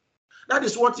 That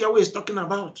is what Yahweh is talking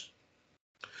about.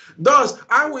 Thus,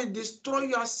 I will destroy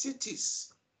your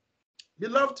cities.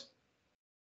 Beloved,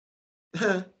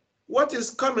 what is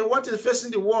coming, what is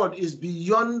facing the world is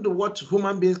beyond what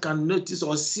human beings can notice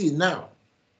or see now.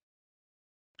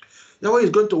 Yahweh is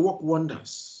going to work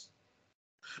wonders.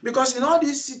 Because in all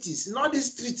these cities, in all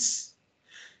these streets,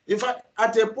 in fact,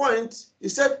 at a point, he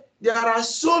said, there are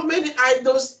so many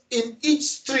idols in each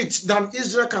street that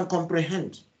Israel can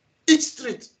comprehend. Each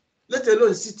street, let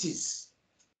alone cities.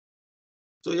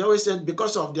 So Yahweh said,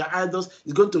 because of their idols,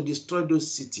 he's going to destroy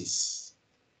those cities.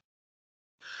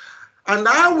 And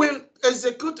I will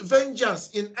execute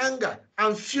vengeance in anger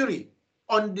and fury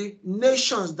on the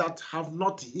nations that have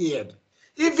not heard.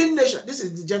 Even nations, this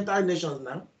is the Gentile nations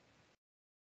now.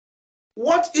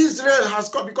 What Israel has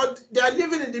got, because they are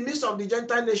living in the midst of the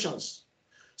Gentile nations.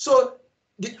 So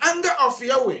the anger of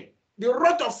Yahweh, the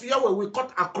wrath of Yahweh will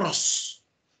cut across.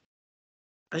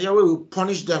 And Yahweh will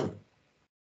punish them.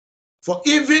 For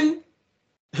even,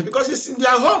 because it's in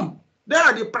their home, they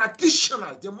are the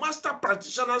practitioners, the master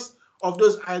practitioners of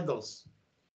those idols.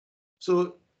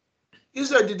 So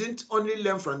Israel didn't only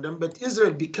learn from them, but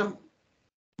Israel became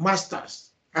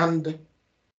masters and,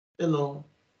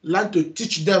 learned to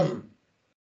teach them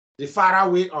the far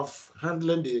way of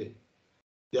handling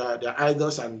their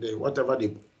idols and whatever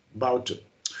they bow to.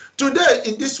 Today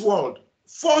in this world,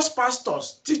 false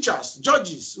pastors, teachers,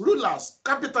 judges, rulers,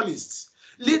 capitalists,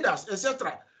 leaders,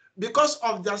 etc., because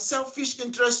of their selfish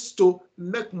interests to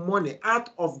make money out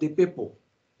of the people,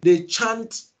 they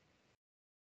chant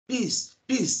peace,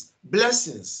 peace,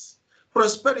 blessings,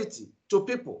 prosperity to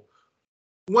people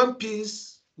when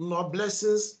peace nor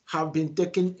blessings have been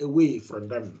taken away from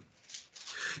them.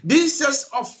 These sets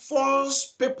of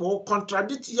false people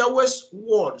contradict Yahweh's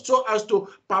word so as to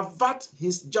pervert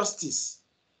his justice,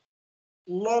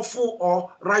 lawful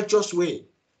or righteous way.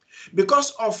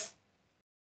 Because of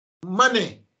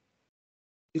money,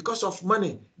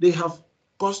 they have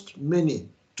caused many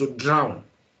to drown.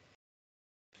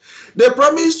 They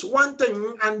promise one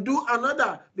thing and do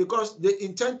another because they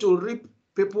intend to rip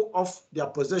people of their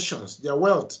possessions, their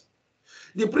wealth.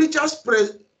 The preachers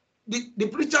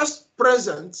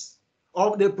present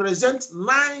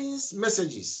nice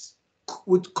messages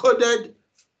with coded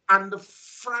and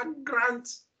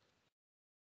fragrant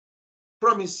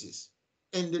promises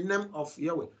in the name of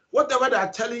Yahweh. Whatever they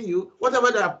are telling you,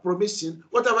 whatever they are promising,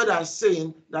 whatever they are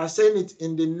saying it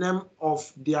in the name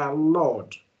of their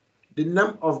Lord, the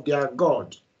name of their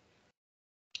God,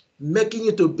 making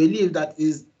you to believe that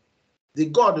is the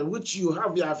God in which you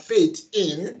have your faith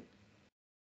in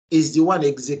is the one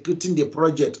executing the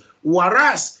project,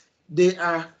 whereas they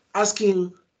are asking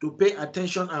you to pay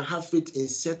attention and have faith in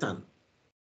Satan.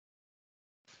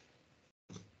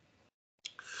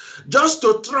 Just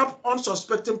to trap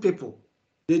unsuspecting people,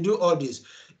 they do all this.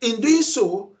 In doing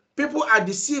so, people are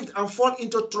deceived and fall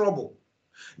into trouble.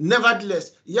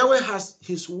 Nevertheless, Yahweh has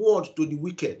his word to the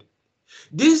wicked.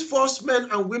 These false men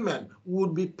and women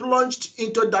would be plunged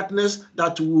into darkness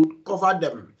that would cover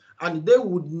them, and they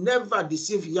would never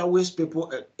deceive Yahweh's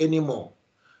people anymore.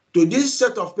 To this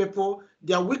set of people,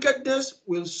 their wickedness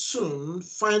will soon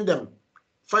find them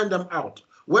out,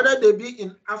 whether they be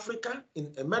in Africa,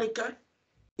 in America,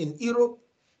 in Europe,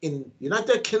 in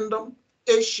United Kingdom,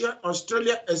 Asia,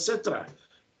 Australia, etc.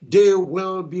 They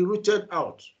will be rooted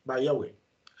out by Yahweh.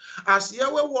 As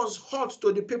Yahweh was hot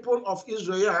to the people of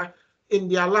Yisrayah in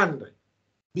their land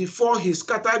before he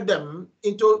scattered them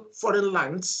into foreign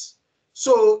lands,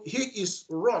 so he is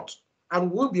wroth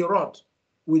and will be wroth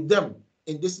with them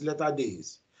in these latter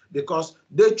days, because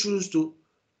they choose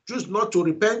not to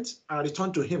repent and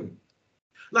return to him.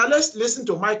 Now let's listen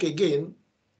to Micah again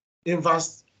in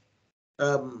verse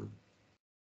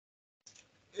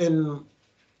in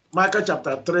Micah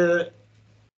chapter 3,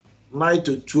 9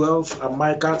 to 12, and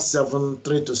Micah 7,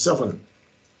 3 to 7.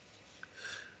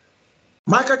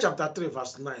 Micah chapter 3,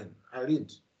 verse 9, I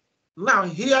read. Now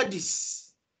hear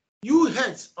this, you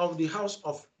heads of the house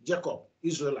of Jacob,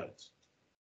 Israelites,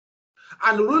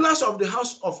 and rulers of the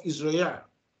house of Yisrayah,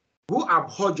 who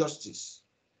abhor justice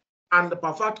and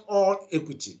pervert all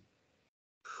equity,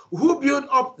 who build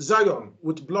up Zion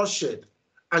with bloodshed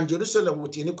and Jerusalem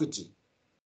with iniquity.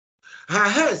 Her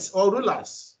heads or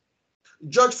rulers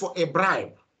judge for a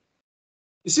bribe.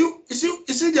 You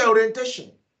see their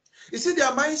orientation. You see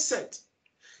their mindset.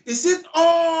 You see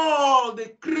all they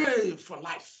crave for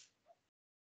life.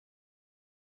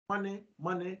 Money,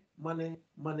 money, money,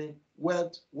 money,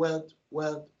 wealth, wealth,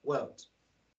 wealth, wealth.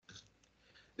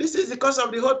 This is the cause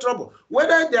of the whole trouble.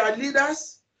 Whether they are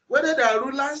leaders, whether they are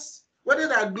rulers, whether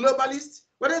they are globalists,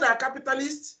 whether they are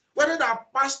capitalists, whether they are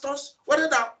pastors, whether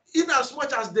they are, in as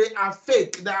much as they are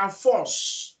fake, they are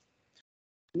false.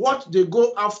 What they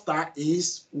go after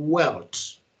is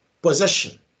wealth,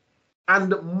 possession,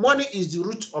 and money is the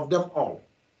root of them all.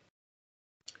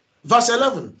 Verse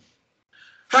 11,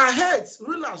 her heads,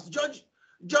 rulers,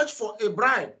 judge for a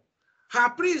bribe. Her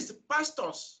priests,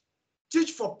 pastors,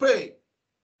 teach for pay.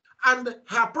 And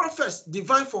her prophets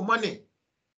divine for money.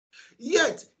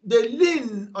 Yet they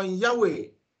lean on Yahweh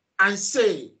and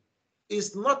say,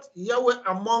 is not Yahweh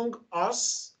among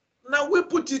us? Now we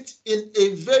put it in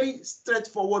a very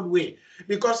straightforward way,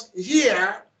 because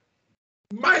here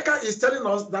Micah is telling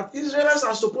us that Israelites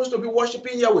are supposed to be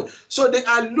worshiping Yahweh. So they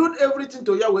allude everything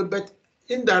to Yahweh, but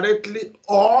indirectly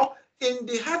or in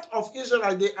the heart of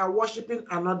Israel, they are worshiping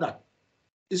another.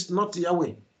 It's not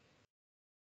Yahweh.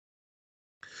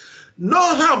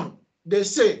 No harm, they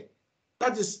say,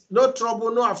 that is no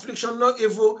trouble, no affliction, no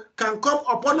evil can come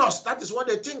upon us. That is what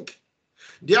they think.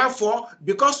 Therefore,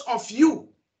 because of you,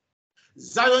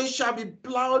 Zion shall be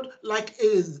plowed like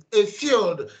a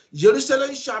field.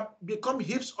 Jerusalem shall become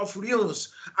heaps of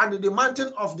ruins, and the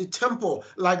mountain of the temple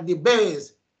like the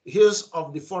base hills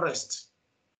of the forest.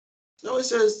 So it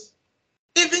says,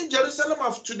 even Jerusalem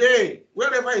of today,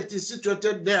 wherever it is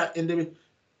situated there in the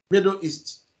Middle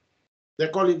East, they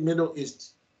call it Middle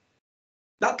East,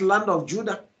 that land of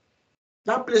Judah,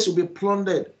 that place will be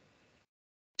plundered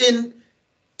in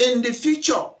the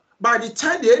future By the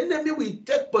time the enemy will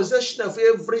take possession of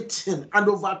everything and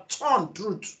overturn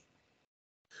truth,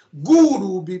 good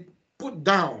will be put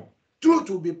down, truth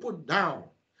will be put down,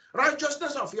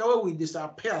 righteousness of Yahweh will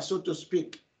disappear, so to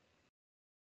speak.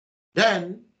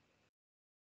 Then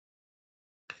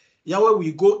Yahweh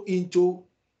will go into,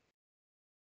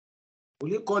 will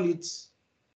you call it,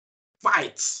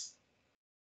 fights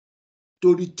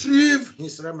to retrieve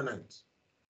his remnant,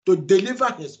 to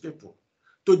deliver his people,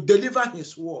 to deliver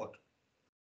his word,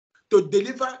 to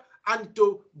deliver and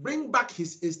to bring back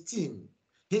his esteem,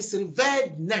 his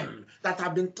revered name that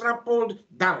have been trampled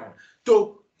down.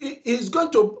 He's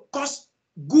going to cause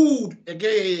good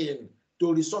again to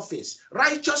resurface.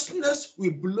 Righteousness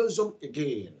will blossom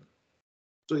again.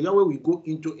 So Yahweh will go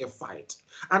into a fight,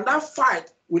 and that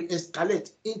fight will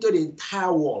escalate into the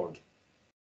entire world.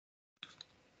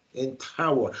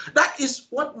 Entire world. That is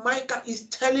what Micah is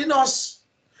telling us.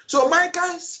 So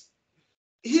Micah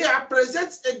here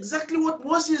presents exactly what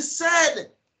Moses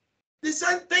said. The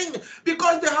same thing,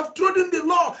 because they have trodden the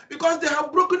law, because they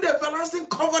have broken the everlasting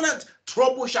covenant,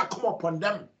 trouble shall come upon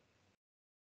them.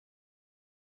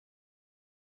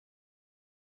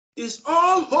 Is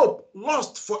all hope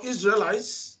lost for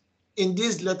Israelites in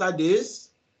these latter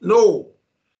days? No.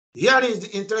 Here is the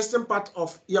interesting part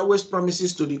of Yahweh's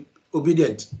promises to the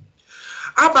obedient.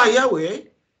 Abba Yahweh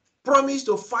promised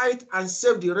to fight and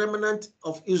save the remnant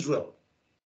of Israel,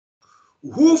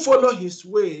 who follow his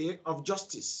way of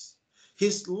justice,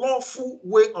 his lawful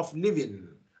way of living,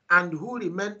 and who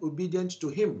remain obedient to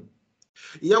him.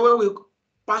 Yahweh will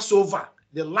pass over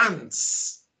the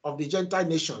lands of the Gentile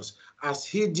nations as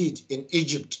he did in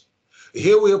Egypt.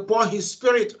 He will pour his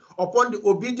spirit upon the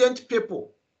obedient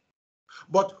people,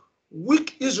 but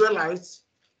weak Israelites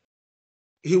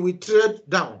he will tread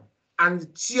down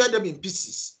and tear them in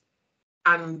pieces.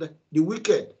 And the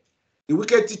wicked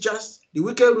teachers, the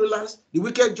wicked rulers, the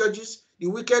wicked judges, the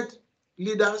wicked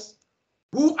leaders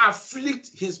who afflict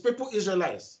his people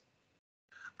Israelites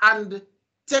and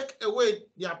take away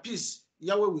their peace,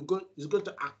 Yahweh is going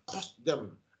to accost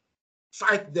them,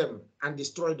 fight them, and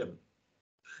destroy them.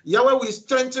 Yahweh will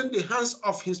strengthen the hands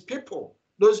of his people,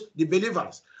 the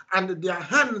believers, and their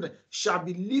hand shall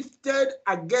be lifted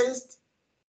against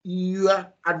your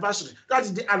adversaries. That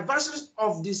is the adversaries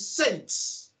of the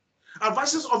saints,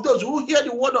 adversaries of those who hear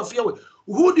the word of Yahweh,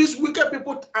 who these wicked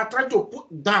people are trying to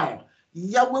put down.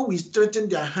 Yahweh will strengthen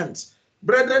their hands.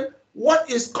 Brethren, what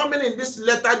is coming in this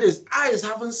latter days, eyes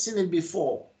haven't seen it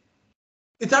before.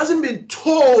 It hasn't been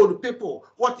told people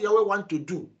what Yahweh wants to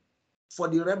do for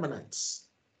the remnants.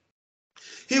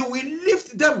 He will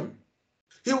lift them.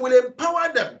 He will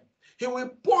empower them. He will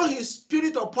pour his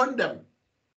spirit upon them.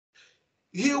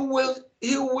 He will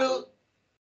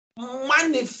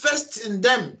manifest in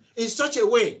them in such a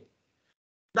way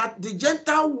that the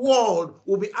Gentile world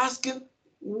will be asking,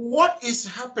 what is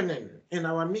happening in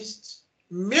our midst?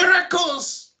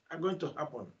 Miracles are going to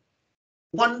happen.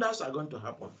 Wonders are going to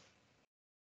happen.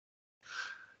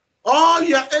 All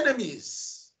your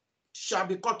enemies shall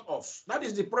be cut off. That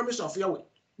is the promise of Yahweh.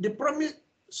 The promise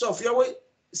of Yahweh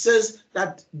says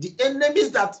that the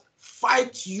enemies that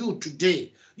fight you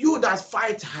today, you that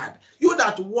fight hard, you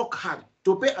that work hard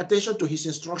to pay attention to his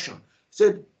instruction,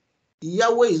 said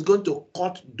Yahweh is going to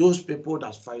cut those people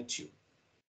that fight you.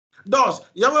 Thus,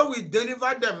 Yahweh will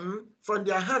deliver them from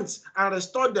their hands and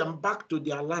restore them back to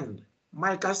their land.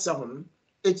 Micah 7,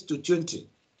 8-20.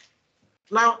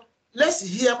 Now, let's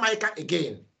hear Micah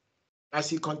again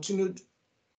as he continued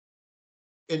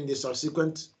in the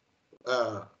subsequent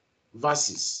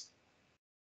verses.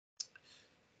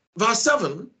 Verse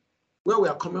 7, where we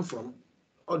are coming from,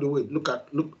 all the way, look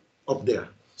up there,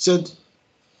 said,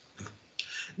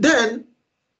 then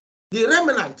the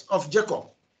remnant of Jacob,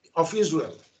 of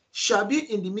Israel, shall be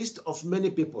in the midst of many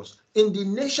peoples, in the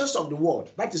nations of the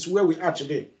world. That is where we are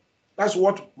today. That's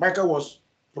what Micah was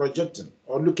projecting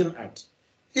or looking at.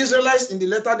 Israelites in the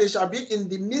latter days shall be in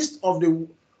the midst of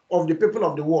the people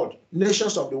of the world,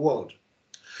 nations of the world.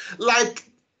 Like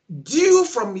dew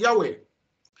from Yahweh,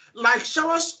 like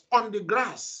showers on the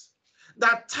grass,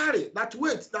 that tarry, that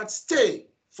wait, that stay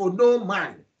for no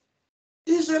man.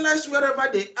 Israelites,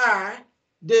 wherever they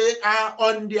are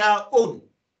on their own,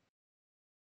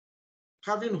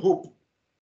 having hope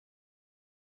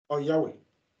on Yahweh,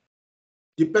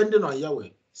 depending on Yahweh,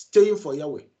 staying for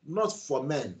Yahweh, not for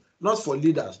men, not for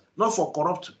leaders, not for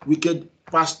corrupt, wicked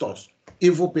pastors,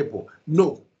 evil people.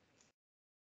 No.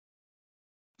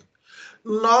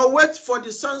 Nor wait for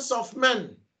the sons of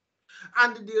men.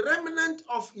 And the remnant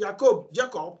of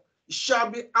Jacob,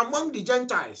 shall be among the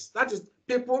Gentiles. That is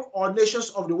people or nations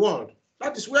of the world.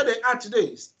 That is where they are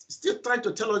today, still trying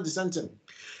to tell us the same thing.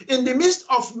 In the midst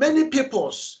of many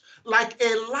peoples, like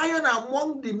a lion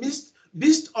among the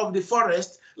beasts of the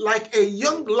forest, like a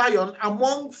young lion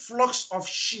among flocks of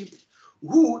sheep,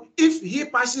 who, if he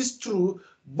passes through,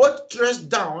 both treads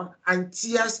down and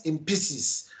tears in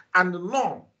pieces, and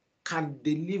none can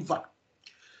deliver.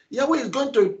 Yahweh is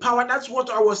going to empower. That's what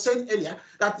I was saying earlier,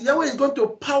 that Yahweh is going to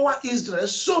empower Israel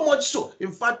so much so.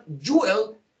 In fact,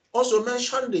 Joel also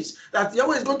mentioned this, that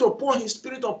Yahweh is going to pour his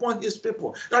spirit upon his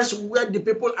people. That's where the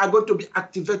people are going to be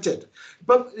activated.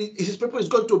 But his people is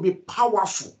going to be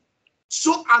powerful,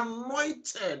 so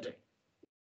anointed.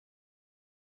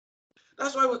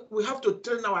 That's why we have to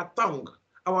train our tongue,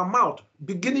 our mouth,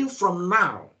 beginning from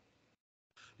now.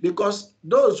 Because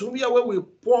those whom Yahweh will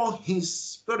pour his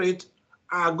spirit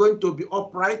are going to be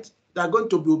upright, they are going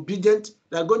to be obedient,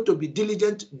 they are going to be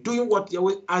diligent, doing what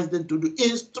Yahweh asked them to do.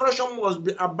 Instruction must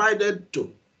be abided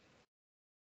to.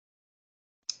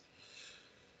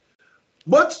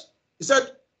 But he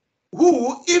said,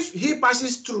 who, if he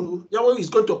passes through, Yahweh is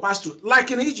going to pass through, like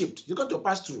in Egypt, he's going to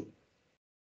pass through.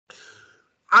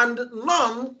 And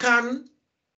none can,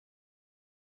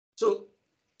 so,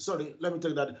 sorry, let me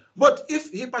take that. But if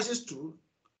he passes through,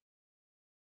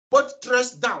 both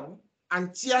treads down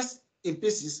and tears in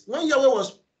pieces. When Yahweh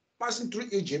was passing through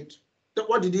Egypt,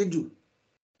 what did he do?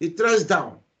 He treads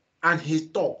down and he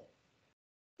tore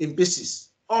in pieces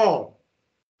all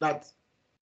that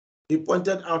he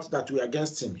pointed out that were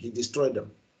against him. He destroyed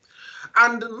them.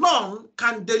 And none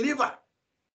can deliver.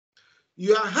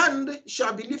 Your hand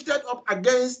shall be lifted up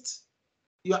against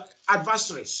your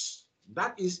adversaries.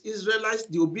 That is, Israelites,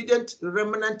 the obedient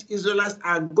remnant Israelites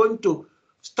are going to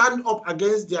stand up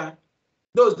against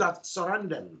those that surround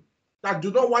them, that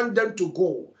do not want them to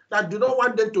go, that do not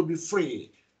want them to be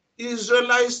free.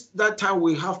 Israelites that time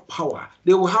will have power,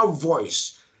 they will have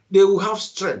voice, they will have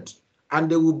strength, and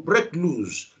they will break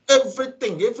loose.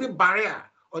 Everything, every barrier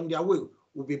on their way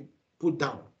will be put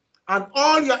down. And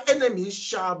all your enemies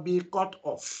shall be cut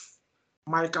off.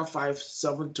 Micah 5,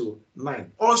 7 to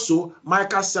 9. Also,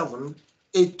 Micah 7,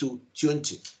 8 to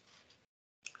 20.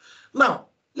 Now,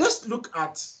 let's look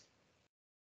at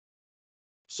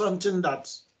something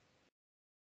that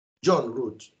John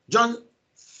wrote. John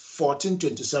 14,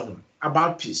 27,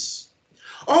 about peace.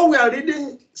 All we are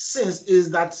reading since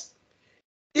is that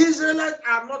Israelites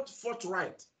are not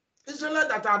forthright. Israelites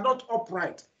that are not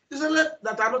upright. Israelites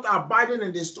that are not abiding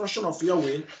in the instruction of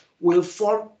Yahweh will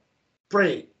fall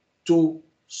prey to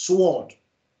sword,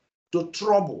 to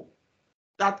trouble,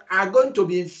 that are going to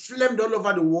be inflamed all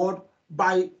over the world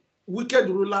by wicked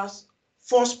rulers,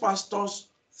 false pastors,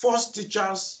 false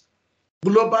teachers,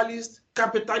 globalists,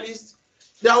 capitalists.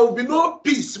 There will be no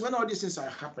peace when all these things are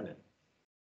happening.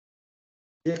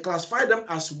 They classify them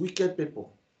as wicked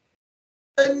people.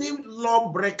 Any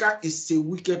lawbreaker is a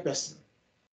wicked person.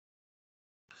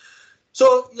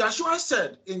 So Yeshua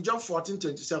said in John 14,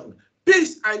 27,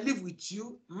 peace I live with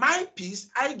you, my peace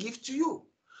I give to you.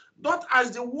 Not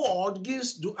as the world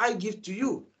gives do I give to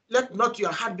you. Let not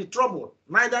your heart be troubled,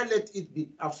 neither let it be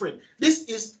afraid. This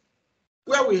is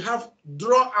where we have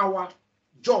draw our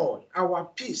joy, our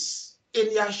peace in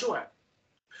Yeshua.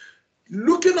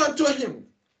 Looking unto him,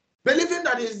 believing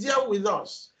that he's there with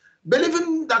us,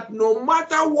 believing that no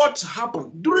matter what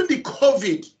happened during the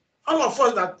COVID, all of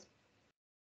us that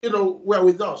were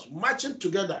with us, marching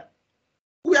together,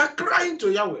 we are crying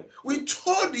to Yahweh. We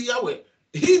told Yahweh,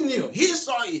 he knew, he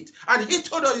saw it, and he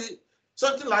told us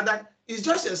something like that. It's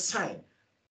just a sign.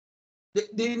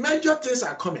 The major things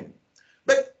are coming.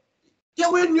 But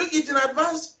Yahweh knew it in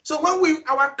advance. So when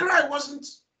our cry wasn't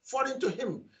falling to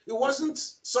him, it wasn't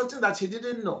something that he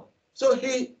didn't know. So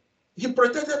he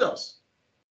protected us.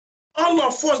 All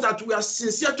of us that we are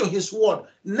sincere to his word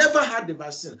never had the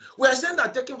vaccine. We are saying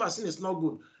that taking vaccine is not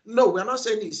good. No, we are not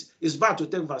saying it's bad to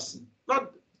take vaccine.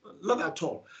 Not at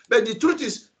all. But the truth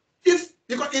is,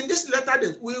 because in this latter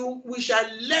days, we shall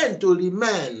learn to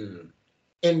remain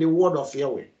in the word of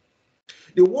Yahweh.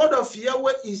 The word of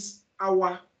Yahweh is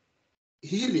our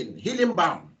healing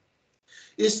balm.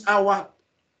 It's our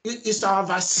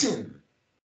vaccine.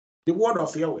 The word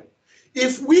of Yahweh.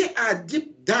 If we are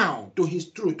deep down to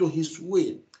his truth, to his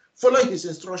way, follow his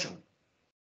instruction,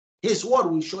 his word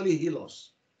will surely heal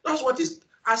us. That's what he's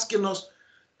asking us.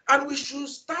 And we should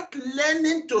start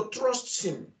learning to trust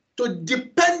him, to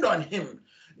depend on him.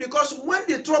 Because when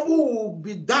the trouble will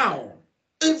be down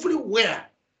everywhere,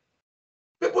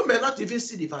 people may not even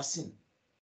see the vaccine.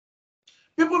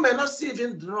 People may not see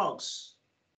even drugs.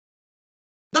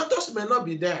 Doctors may not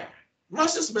be there.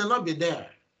 Nurses may not be there.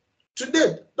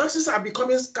 Today, nurses are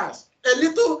becoming scarce. A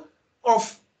little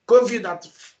of COVID that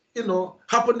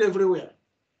happened everywhere.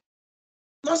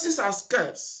 Nurses are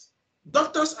scarce.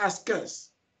 Doctors are scarce.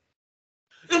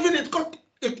 Even it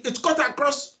cut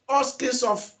across all scales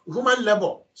of human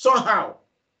labor somehow.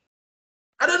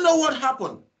 I don't know what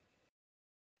happened.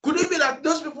 Could it be that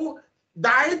those people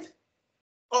died,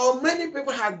 or many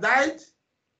people had died?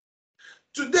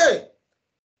 Today,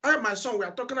 I and my son, we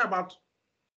are talking about,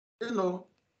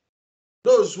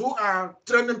 those who are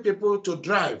training people to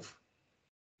drive,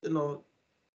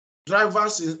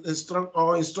 drivers,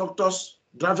 instructors,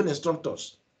 driving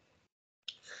instructors.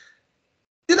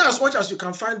 In as much as you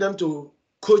can find them to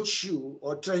coach you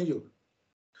or train you,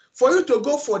 for you to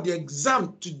go for the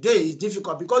exam today is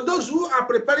difficult because those who are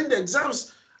preparing the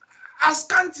exams are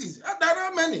scanty. There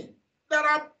are many. There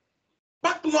are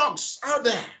backlogs out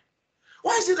there.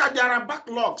 Why is it that there are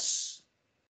backlogs?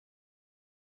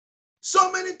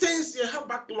 So many things you have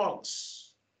backlogs.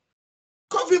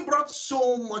 COVID brought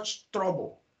so much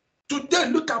trouble. Today,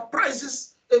 look at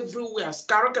prices everywhere,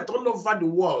 skyrocket all over the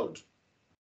world.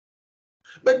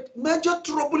 But major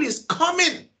trouble is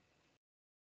coming.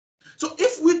 So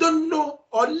if we don't know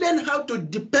or learn how to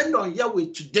depend on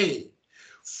Yahweh today,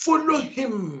 follow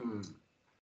him,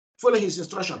 follow his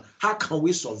instruction, how can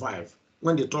we survive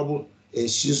when the trouble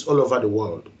ensues all over the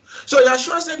world? So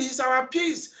Yeshua said he's our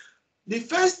peace. The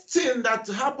first thing that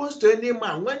happens to any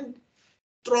man when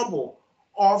trouble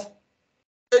of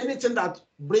anything that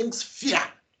brings fear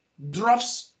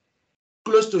drops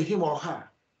close to him or her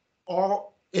or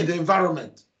in the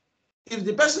environment, if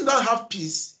the person don't have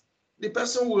peace, the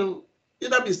person will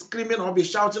either be screaming or be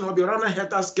shouting or be running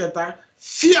helter-skelter.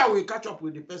 Fear will catch up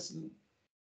with the person,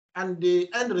 and the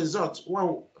end result,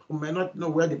 one who may not know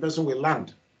where the person will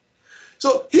land.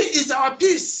 So he is our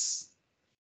peace.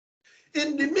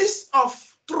 In the midst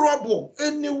of trouble,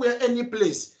 anywhere, any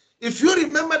place, if you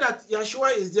remember that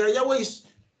Yeshua is there, Yahweh is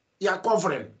your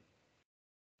covering.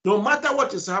 No matter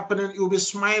what is happening, you'll be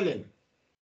smiling.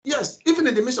 Yes, even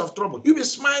in the midst of trouble, you'll be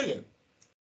smiling.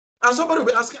 And somebody will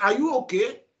be asking, are you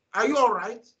okay? Are you all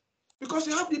right? Because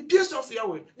you have the peace of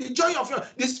Yahweh, the joy of Yahweh,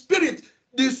 the Spirit,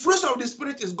 the fruit of the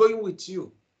Spirit is going with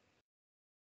you.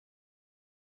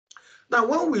 Now,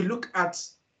 when we look at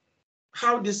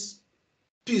how this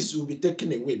peace will be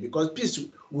taken away, because peace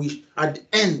will, at the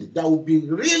end, there will be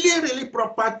really, really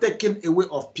proper taking away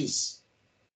of peace.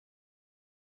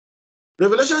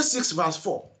 Revelation 6 verse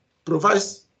 4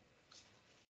 provides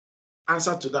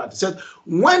answer to that. It said,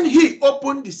 when he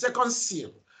opened the second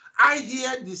seal, I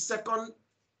hear the second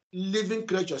living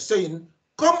creature saying,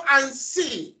 come and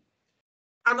see.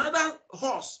 Another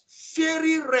horse,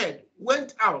 fiery red,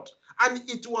 went out, and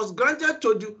it was granted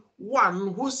to the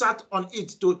one who sat on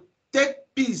it to take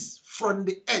peace from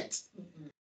the earth.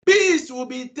 Peace will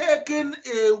be taken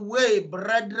away,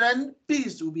 brethren.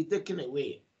 Peace will be taken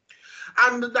away.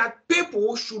 And that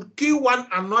people should kill one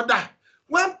another.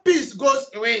 When peace goes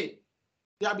away,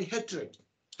 there will be hatred.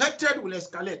 Hatred will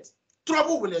escalate.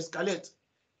 Trouble will escalate.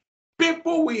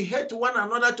 People will hate one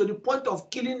another to the point of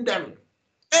killing them.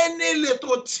 Any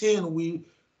little thing we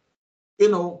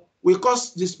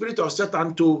cause the spirit of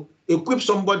Satan to equip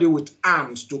somebody with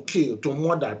arms to kill, to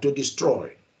murder, to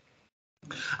destroy.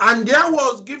 And there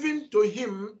was given to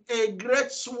him a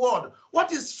great sword.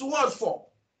 What is sword for?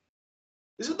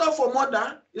 Is it not for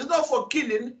murder? Is it not for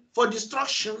killing, for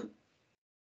destruction?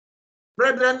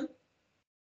 Brethren,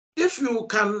 if you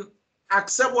can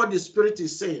accept what the Spirit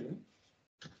is saying,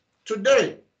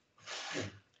 today,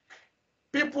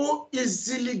 people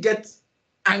easily get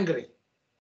angry,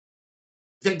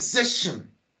 vexation,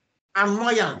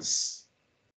 annoyance.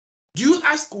 Do you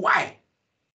ask why?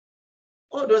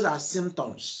 All those are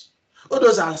symptoms. All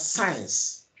those are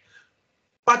signs.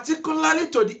 Particularly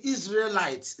to the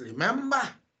Israelites. Remember,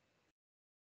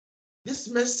 this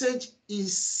message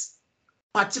is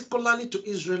particularly to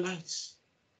Israelites.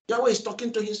 Yahweh is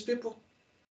talking to his people.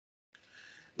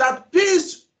 That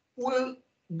peace will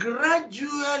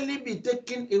gradually be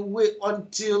taken away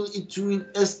until it will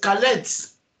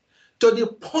escalate to the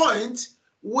point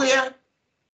where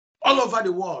all over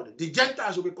the world, the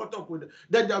Gentiles will be caught up with it.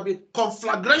 Then there will be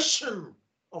conflagration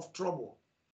of trouble.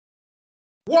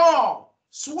 War,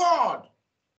 sword,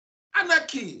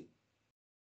 anarchy,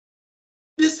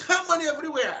 disharmony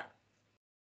everywhere.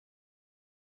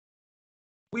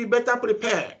 We better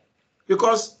prepare,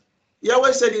 because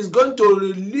Yahweh said he's going to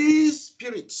release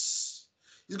spirits.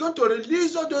 He's going to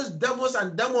release all those devils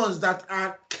and demons that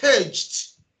are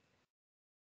caged.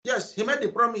 Yes, he made the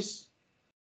promise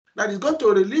that he's going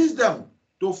to release them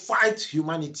to fight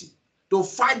humanity, to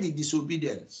fight the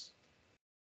disobedience.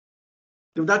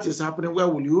 If that is happening, where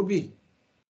will you be?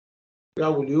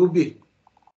 Where will you be?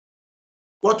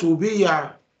 What will be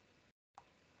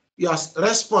your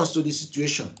response to the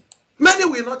situation. Many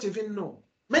will not even know.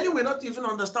 Many will not even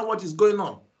understand what is going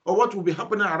on or what will be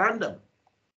happening around them.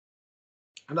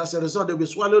 And as a result, they'll be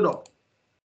swallowed up.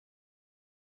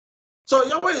 So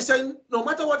Yahweh is saying, no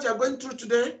matter what you're going through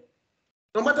today,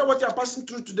 no matter what you're passing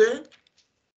through today,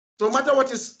 no matter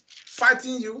what is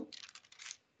fighting you,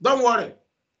 don't worry.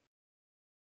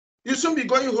 You'll soon be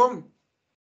going home.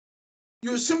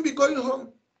 You'll soon be going home.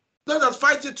 Those that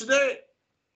fight you today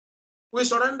will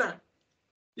surrender.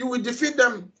 You will defeat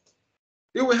them.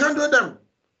 You will handle them.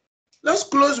 Let's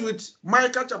close with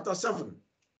Micah chapter 7,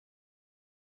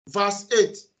 verse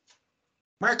 8.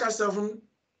 Micah 7,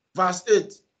 verse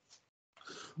 8.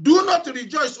 Do not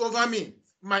rejoice over me,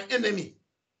 my enemy.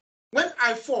 When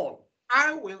I fall,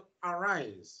 I will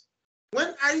arise.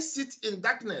 When I sit in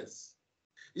darkness,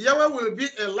 Yahweh will be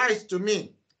a light to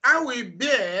me. I will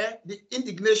bear the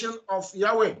indignation of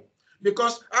Yahweh,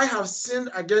 because I have sinned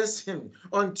against him,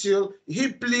 until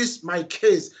he pleads my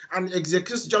case and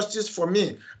executes justice for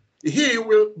me. He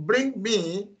will bring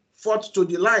me forth to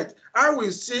the light. I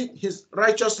will see his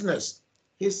righteousness.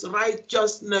 His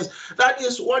righteousness. That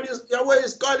is what Yahweh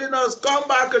is calling us. Come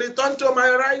back, return to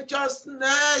my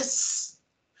righteousness.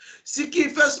 Seek ye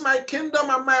first my kingdom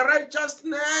and my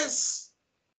righteousness.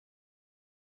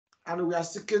 And we are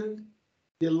seeking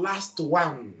the last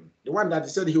one, the one that he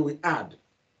said he will add.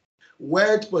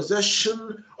 Wealth,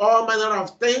 possession, all manner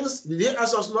of things. Did he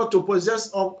ask us not to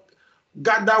possess or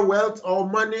gather wealth or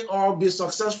money or be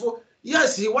successful?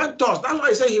 Yes, he wants us. That's why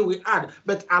he said he will add.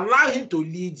 But allow him to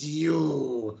lead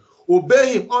you.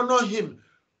 Obey him, honor him.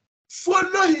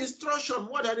 Follow his instruction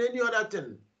more than any other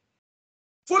thing.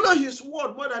 Follow his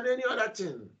word more than any other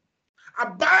thing.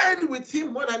 Abide with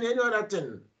him more than any other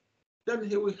thing. Then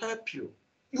he will help you.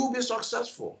 You will be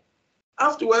successful.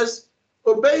 Afterwards,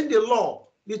 obeying the law,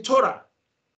 the Torah,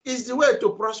 is the way to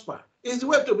prosper, is the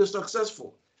way to be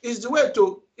successful, is the way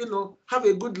to, have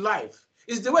a good life,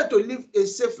 is the way to live a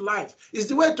safe life, is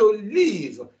the way to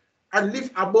live and live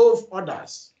above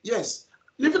others. Yes,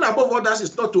 living above others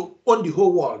is not to own the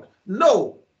whole world.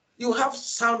 No, you have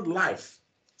sound life,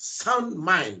 sound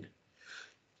mind.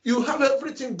 You have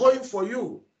everything going for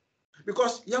you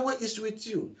because Yahweh is with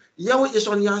you. Yahweh is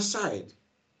on your side.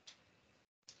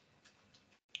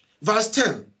 Verse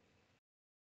 10.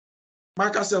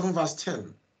 Micah 7, verse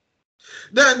 10.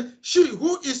 Then she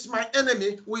who is my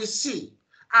enemy will see,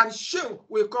 and shame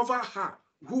will cover her,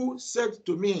 who said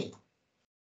to me,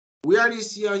 where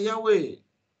is your Yahweh?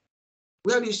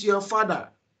 Where is your Father?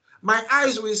 My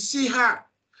eyes will see her.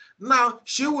 Now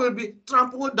she will be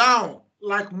trampled down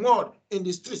like mud in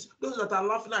the streets. Those that are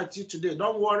laughing at you today,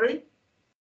 don't worry.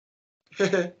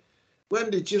 When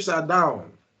the chiefs are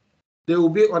down, they will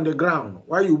be on the ground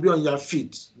while you will be on your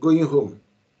feet going home,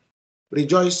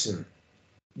 rejoicing,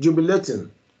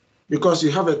 jubilating, because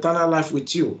you have eternal life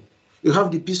with you. You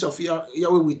have the peace of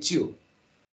Yahweh with you.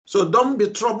 So don't be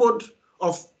troubled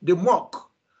of the mock,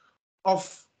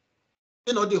 of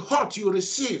the hurt you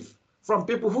receive from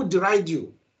people who deride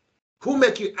you, who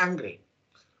make you angry,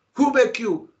 who make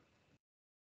you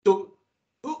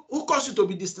who cause you to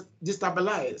be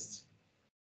destabilized,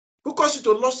 who cause you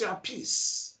to lose your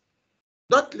peace.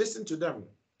 Don't listen to them.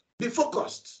 Be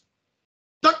focused.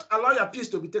 Don't allow your peace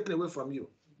to be taken away from you,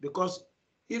 because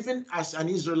even as an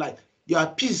Israelite, your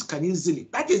peace can easily,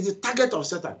 that is the target of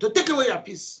Satan, to take away your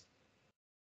peace.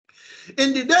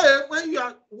 In the day when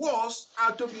your walls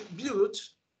are to be built,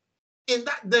 in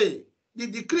that day, the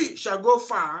decree shall go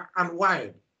far and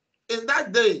wide. In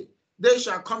that day, they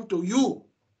shall come to you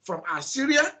from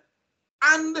Assyria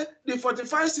and the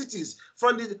fortified cities,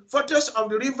 from the fortress of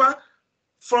the river,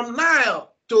 from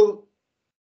Nile to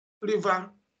river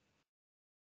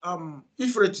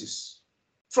Euphrates,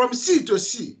 from sea to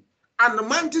sea, and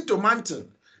mountain to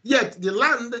mountain. Yet the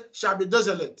land shall be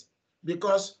desolate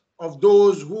because of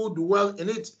those who dwell in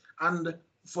it, and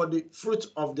for the fruit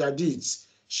of their deeds.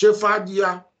 Shepherd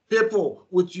your people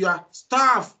with your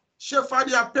staff. Shepherd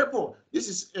your people. This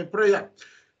is a prayer.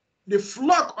 The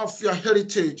flock of your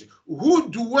heritage, who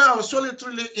dwell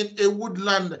solitarily in a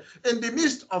woodland, in the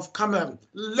midst of Carmel,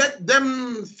 let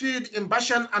them feed in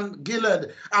Bashan and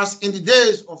Gilead, as in the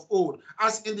days of old,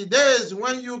 as in the days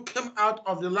when you came out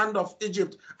of the land of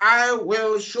Egypt. I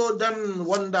will show them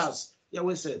wonders.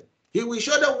 Yahweh said, he will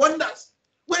show them wonders.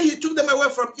 When he took them away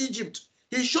from Egypt,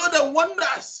 he showed them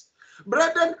wonders.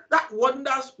 Brethren, that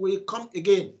wonders will come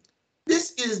again.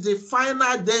 This is the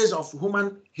final days of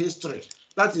human history.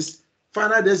 That is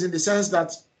final days in the sense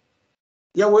that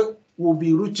Yahweh will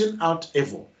be rooting out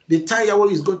evil. The time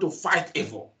Yahweh is going to fight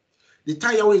evil. The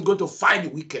time Yahweh is going to fight the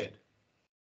wicked.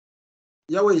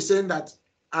 Yahweh is saying that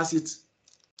as it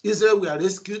Israel were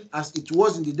rescued as it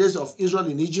was in the days of Israel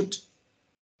in Egypt,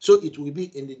 so it will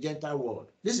be in the Gentile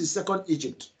world. This is second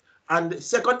Egypt. And the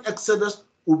second Exodus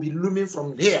will be looming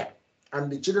from there.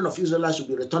 And the children of Israel should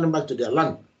be returning back to their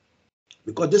land.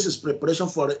 Because this is preparation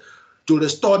to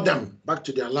restore them back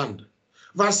to their land.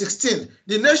 Verse 16,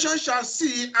 the nation shall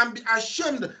see and be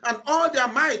ashamed, and all their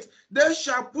might, they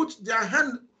shall put their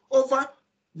hand over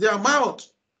their mouth,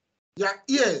 their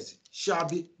ears shall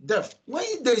be deaf.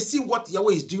 When they see what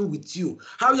Yahweh is doing with you,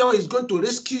 how Yahweh is going to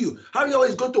rescue you, how Yahweh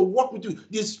is going to walk with you,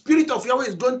 the spirit of Yahweh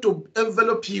is going to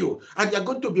envelop you, and they're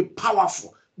going to be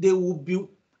powerful. They will be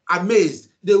amazed.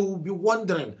 They will be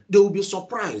wondering. They will be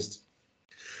surprised.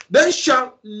 They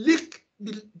shall lick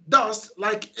the dust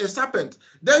like a serpent.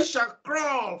 They shall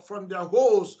crawl from their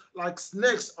holes like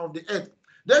snakes of the earth.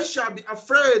 They shall be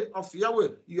afraid of Yahweh,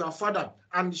 your Father,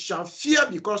 and shall fear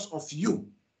because of you.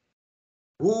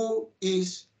 Who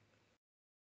is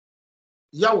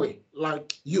Yahweh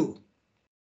like you?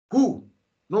 Who?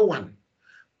 No one.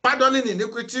 Pardoning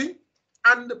iniquity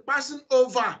and passing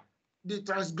over the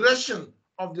transgression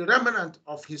of the remnant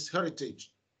of his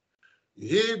heritage.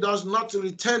 He does not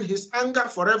retain his anger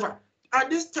forever. At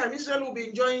this time, Israel will be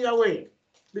enjoying Yahweh,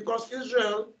 because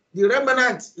Israel, the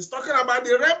remnant, is talking about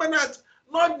the remnant,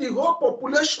 not the whole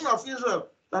population of Israel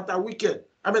that are wicked.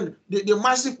 I mean, the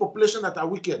massive population that are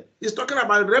wicked. He's talking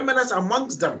about remnants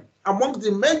amongst them, amongst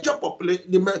the major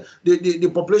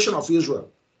the population of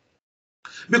Israel.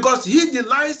 Because he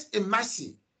delights in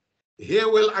mercy, he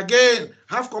will again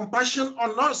have compassion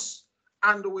on us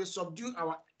and will subdue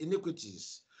our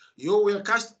iniquities. You will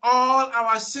cast all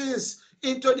our sins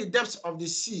into the depths of the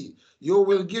sea. You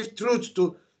will give truth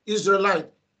to Israel,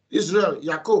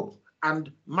 Jacob,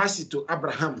 and mercy to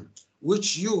Abraham,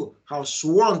 which you have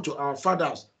sworn to our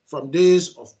fathers from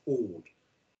days of old.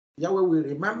 Yahweh will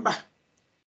remember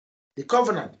the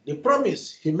covenant, the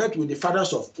promise he made with the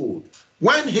fathers of old,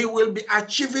 when he will be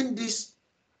achieving this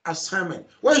assignment,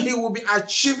 when he will be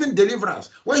achieving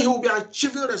deliverance, when he will be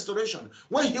achieving restoration,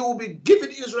 when he will be giving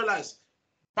Israelites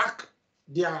back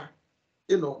their,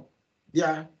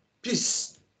 their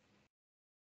peace.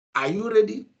 Are you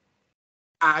ready?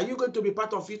 Are you going to be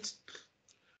part of it?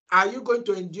 Are you going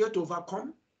to endure to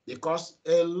overcome? Because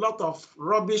a lot of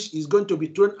rubbish is going to be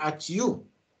thrown at you.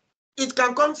 It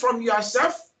can come from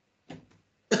yourself.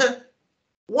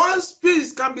 Once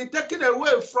peace can be taken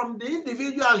away from the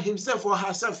individual himself or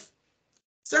herself,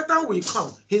 Satan will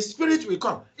come, his spirit will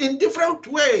come in different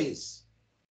ways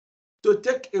to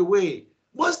take away.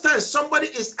 Most times somebody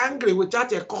is angry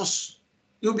without a cause.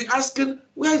 You'll be asking,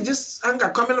 where is this anger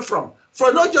coming from?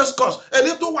 For not just cause. A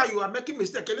little while you are making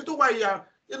mistake, a little while you are,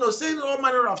 saying all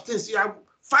manner of things. You are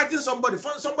fighting somebody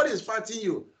is fighting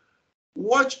you.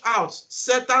 Watch out.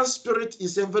 Satan's spirit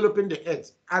is enveloping the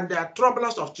earth, and they are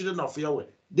troublers of children of Yahweh.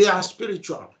 They are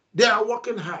spiritual. They are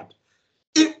working hard.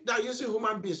 If they are using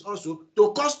human beings also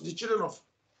to cause the children of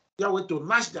Yahweh to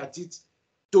gnash their teeth,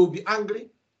 to be angry,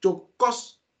 to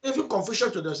cause even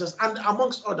confusion to themselves and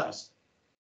amongst others.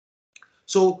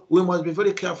 So we must be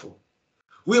very careful.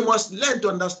 We must learn to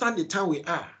understand the time we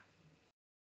are.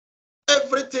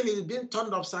 Everything is being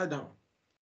turned upside down.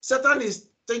 Satan is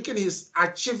thinking he's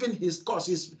achieving his cause,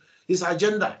 his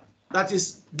agenda, that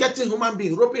is getting human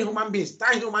beings, roping human beings,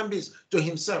 tying human beings to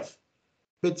himself.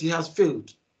 But he has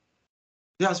failed.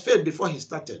 He has failed before he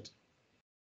started.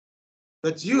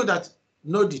 But you that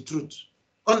know the truth,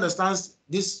 understands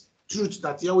this truth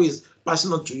that Yahweh is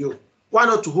passing on to you, why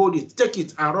not to hold it, take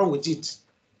it and run with it,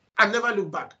 and never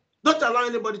look back? Don't allow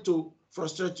anybody to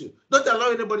frustrate you. Don't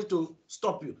allow anybody to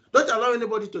stop you. Don't allow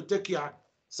anybody to take your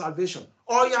salvation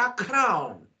or your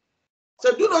crown.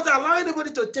 So do not allow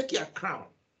anybody to take your crown.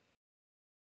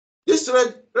 This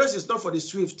race is not for the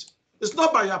swift. It's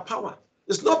not by your power.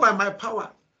 It's not by my power.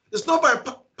 It's not by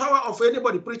power of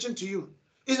anybody preaching to you.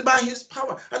 It's by his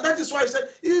power. And that is why I said,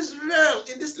 Israel,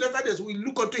 in this latter days, we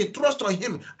look unto him, trust on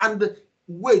him, and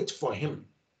wait for him.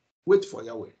 Wait for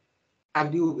Yahweh.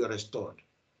 And you will be restored.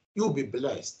 You will be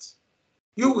blessed.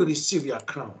 You will receive your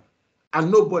crown.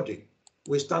 And nobody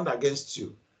will stand against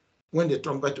you when the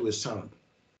trumpet will sound.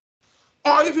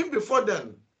 Or even before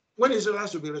then, when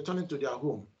Israelites will be returning to their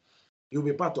home, you'll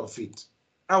be part of it.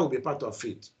 I will be part of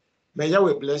it. May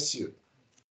Yahweh bless you.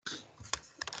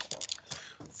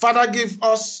 Father, give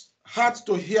us heart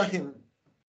to hear him.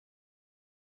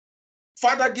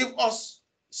 Father, give us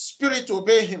spirit to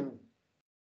obey him.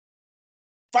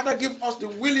 Father, give us the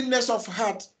willingness of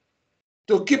heart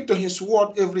to keep to his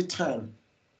word every time.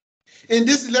 In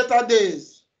these latter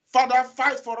days, Father,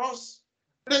 fight for us,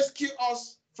 rescue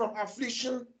us from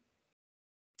affliction,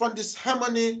 from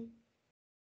disharmony,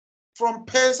 from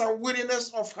pains and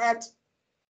weariness of heart.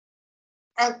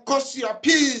 and cause your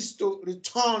peace to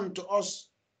return to us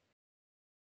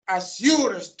as you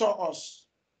restore us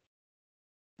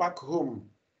back home,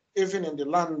 even in the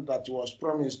land that was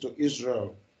promised to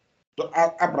Israel,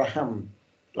 to Abraham,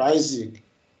 to Isaac,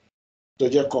 to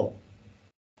Jacob,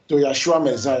 to Yeshua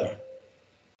Messiah.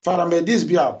 Father, may this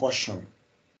be our portion.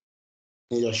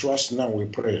 In Yeshua's name we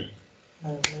pray.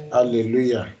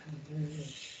 Hallelujah.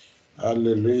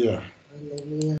 Hallelujah. Hallelujah.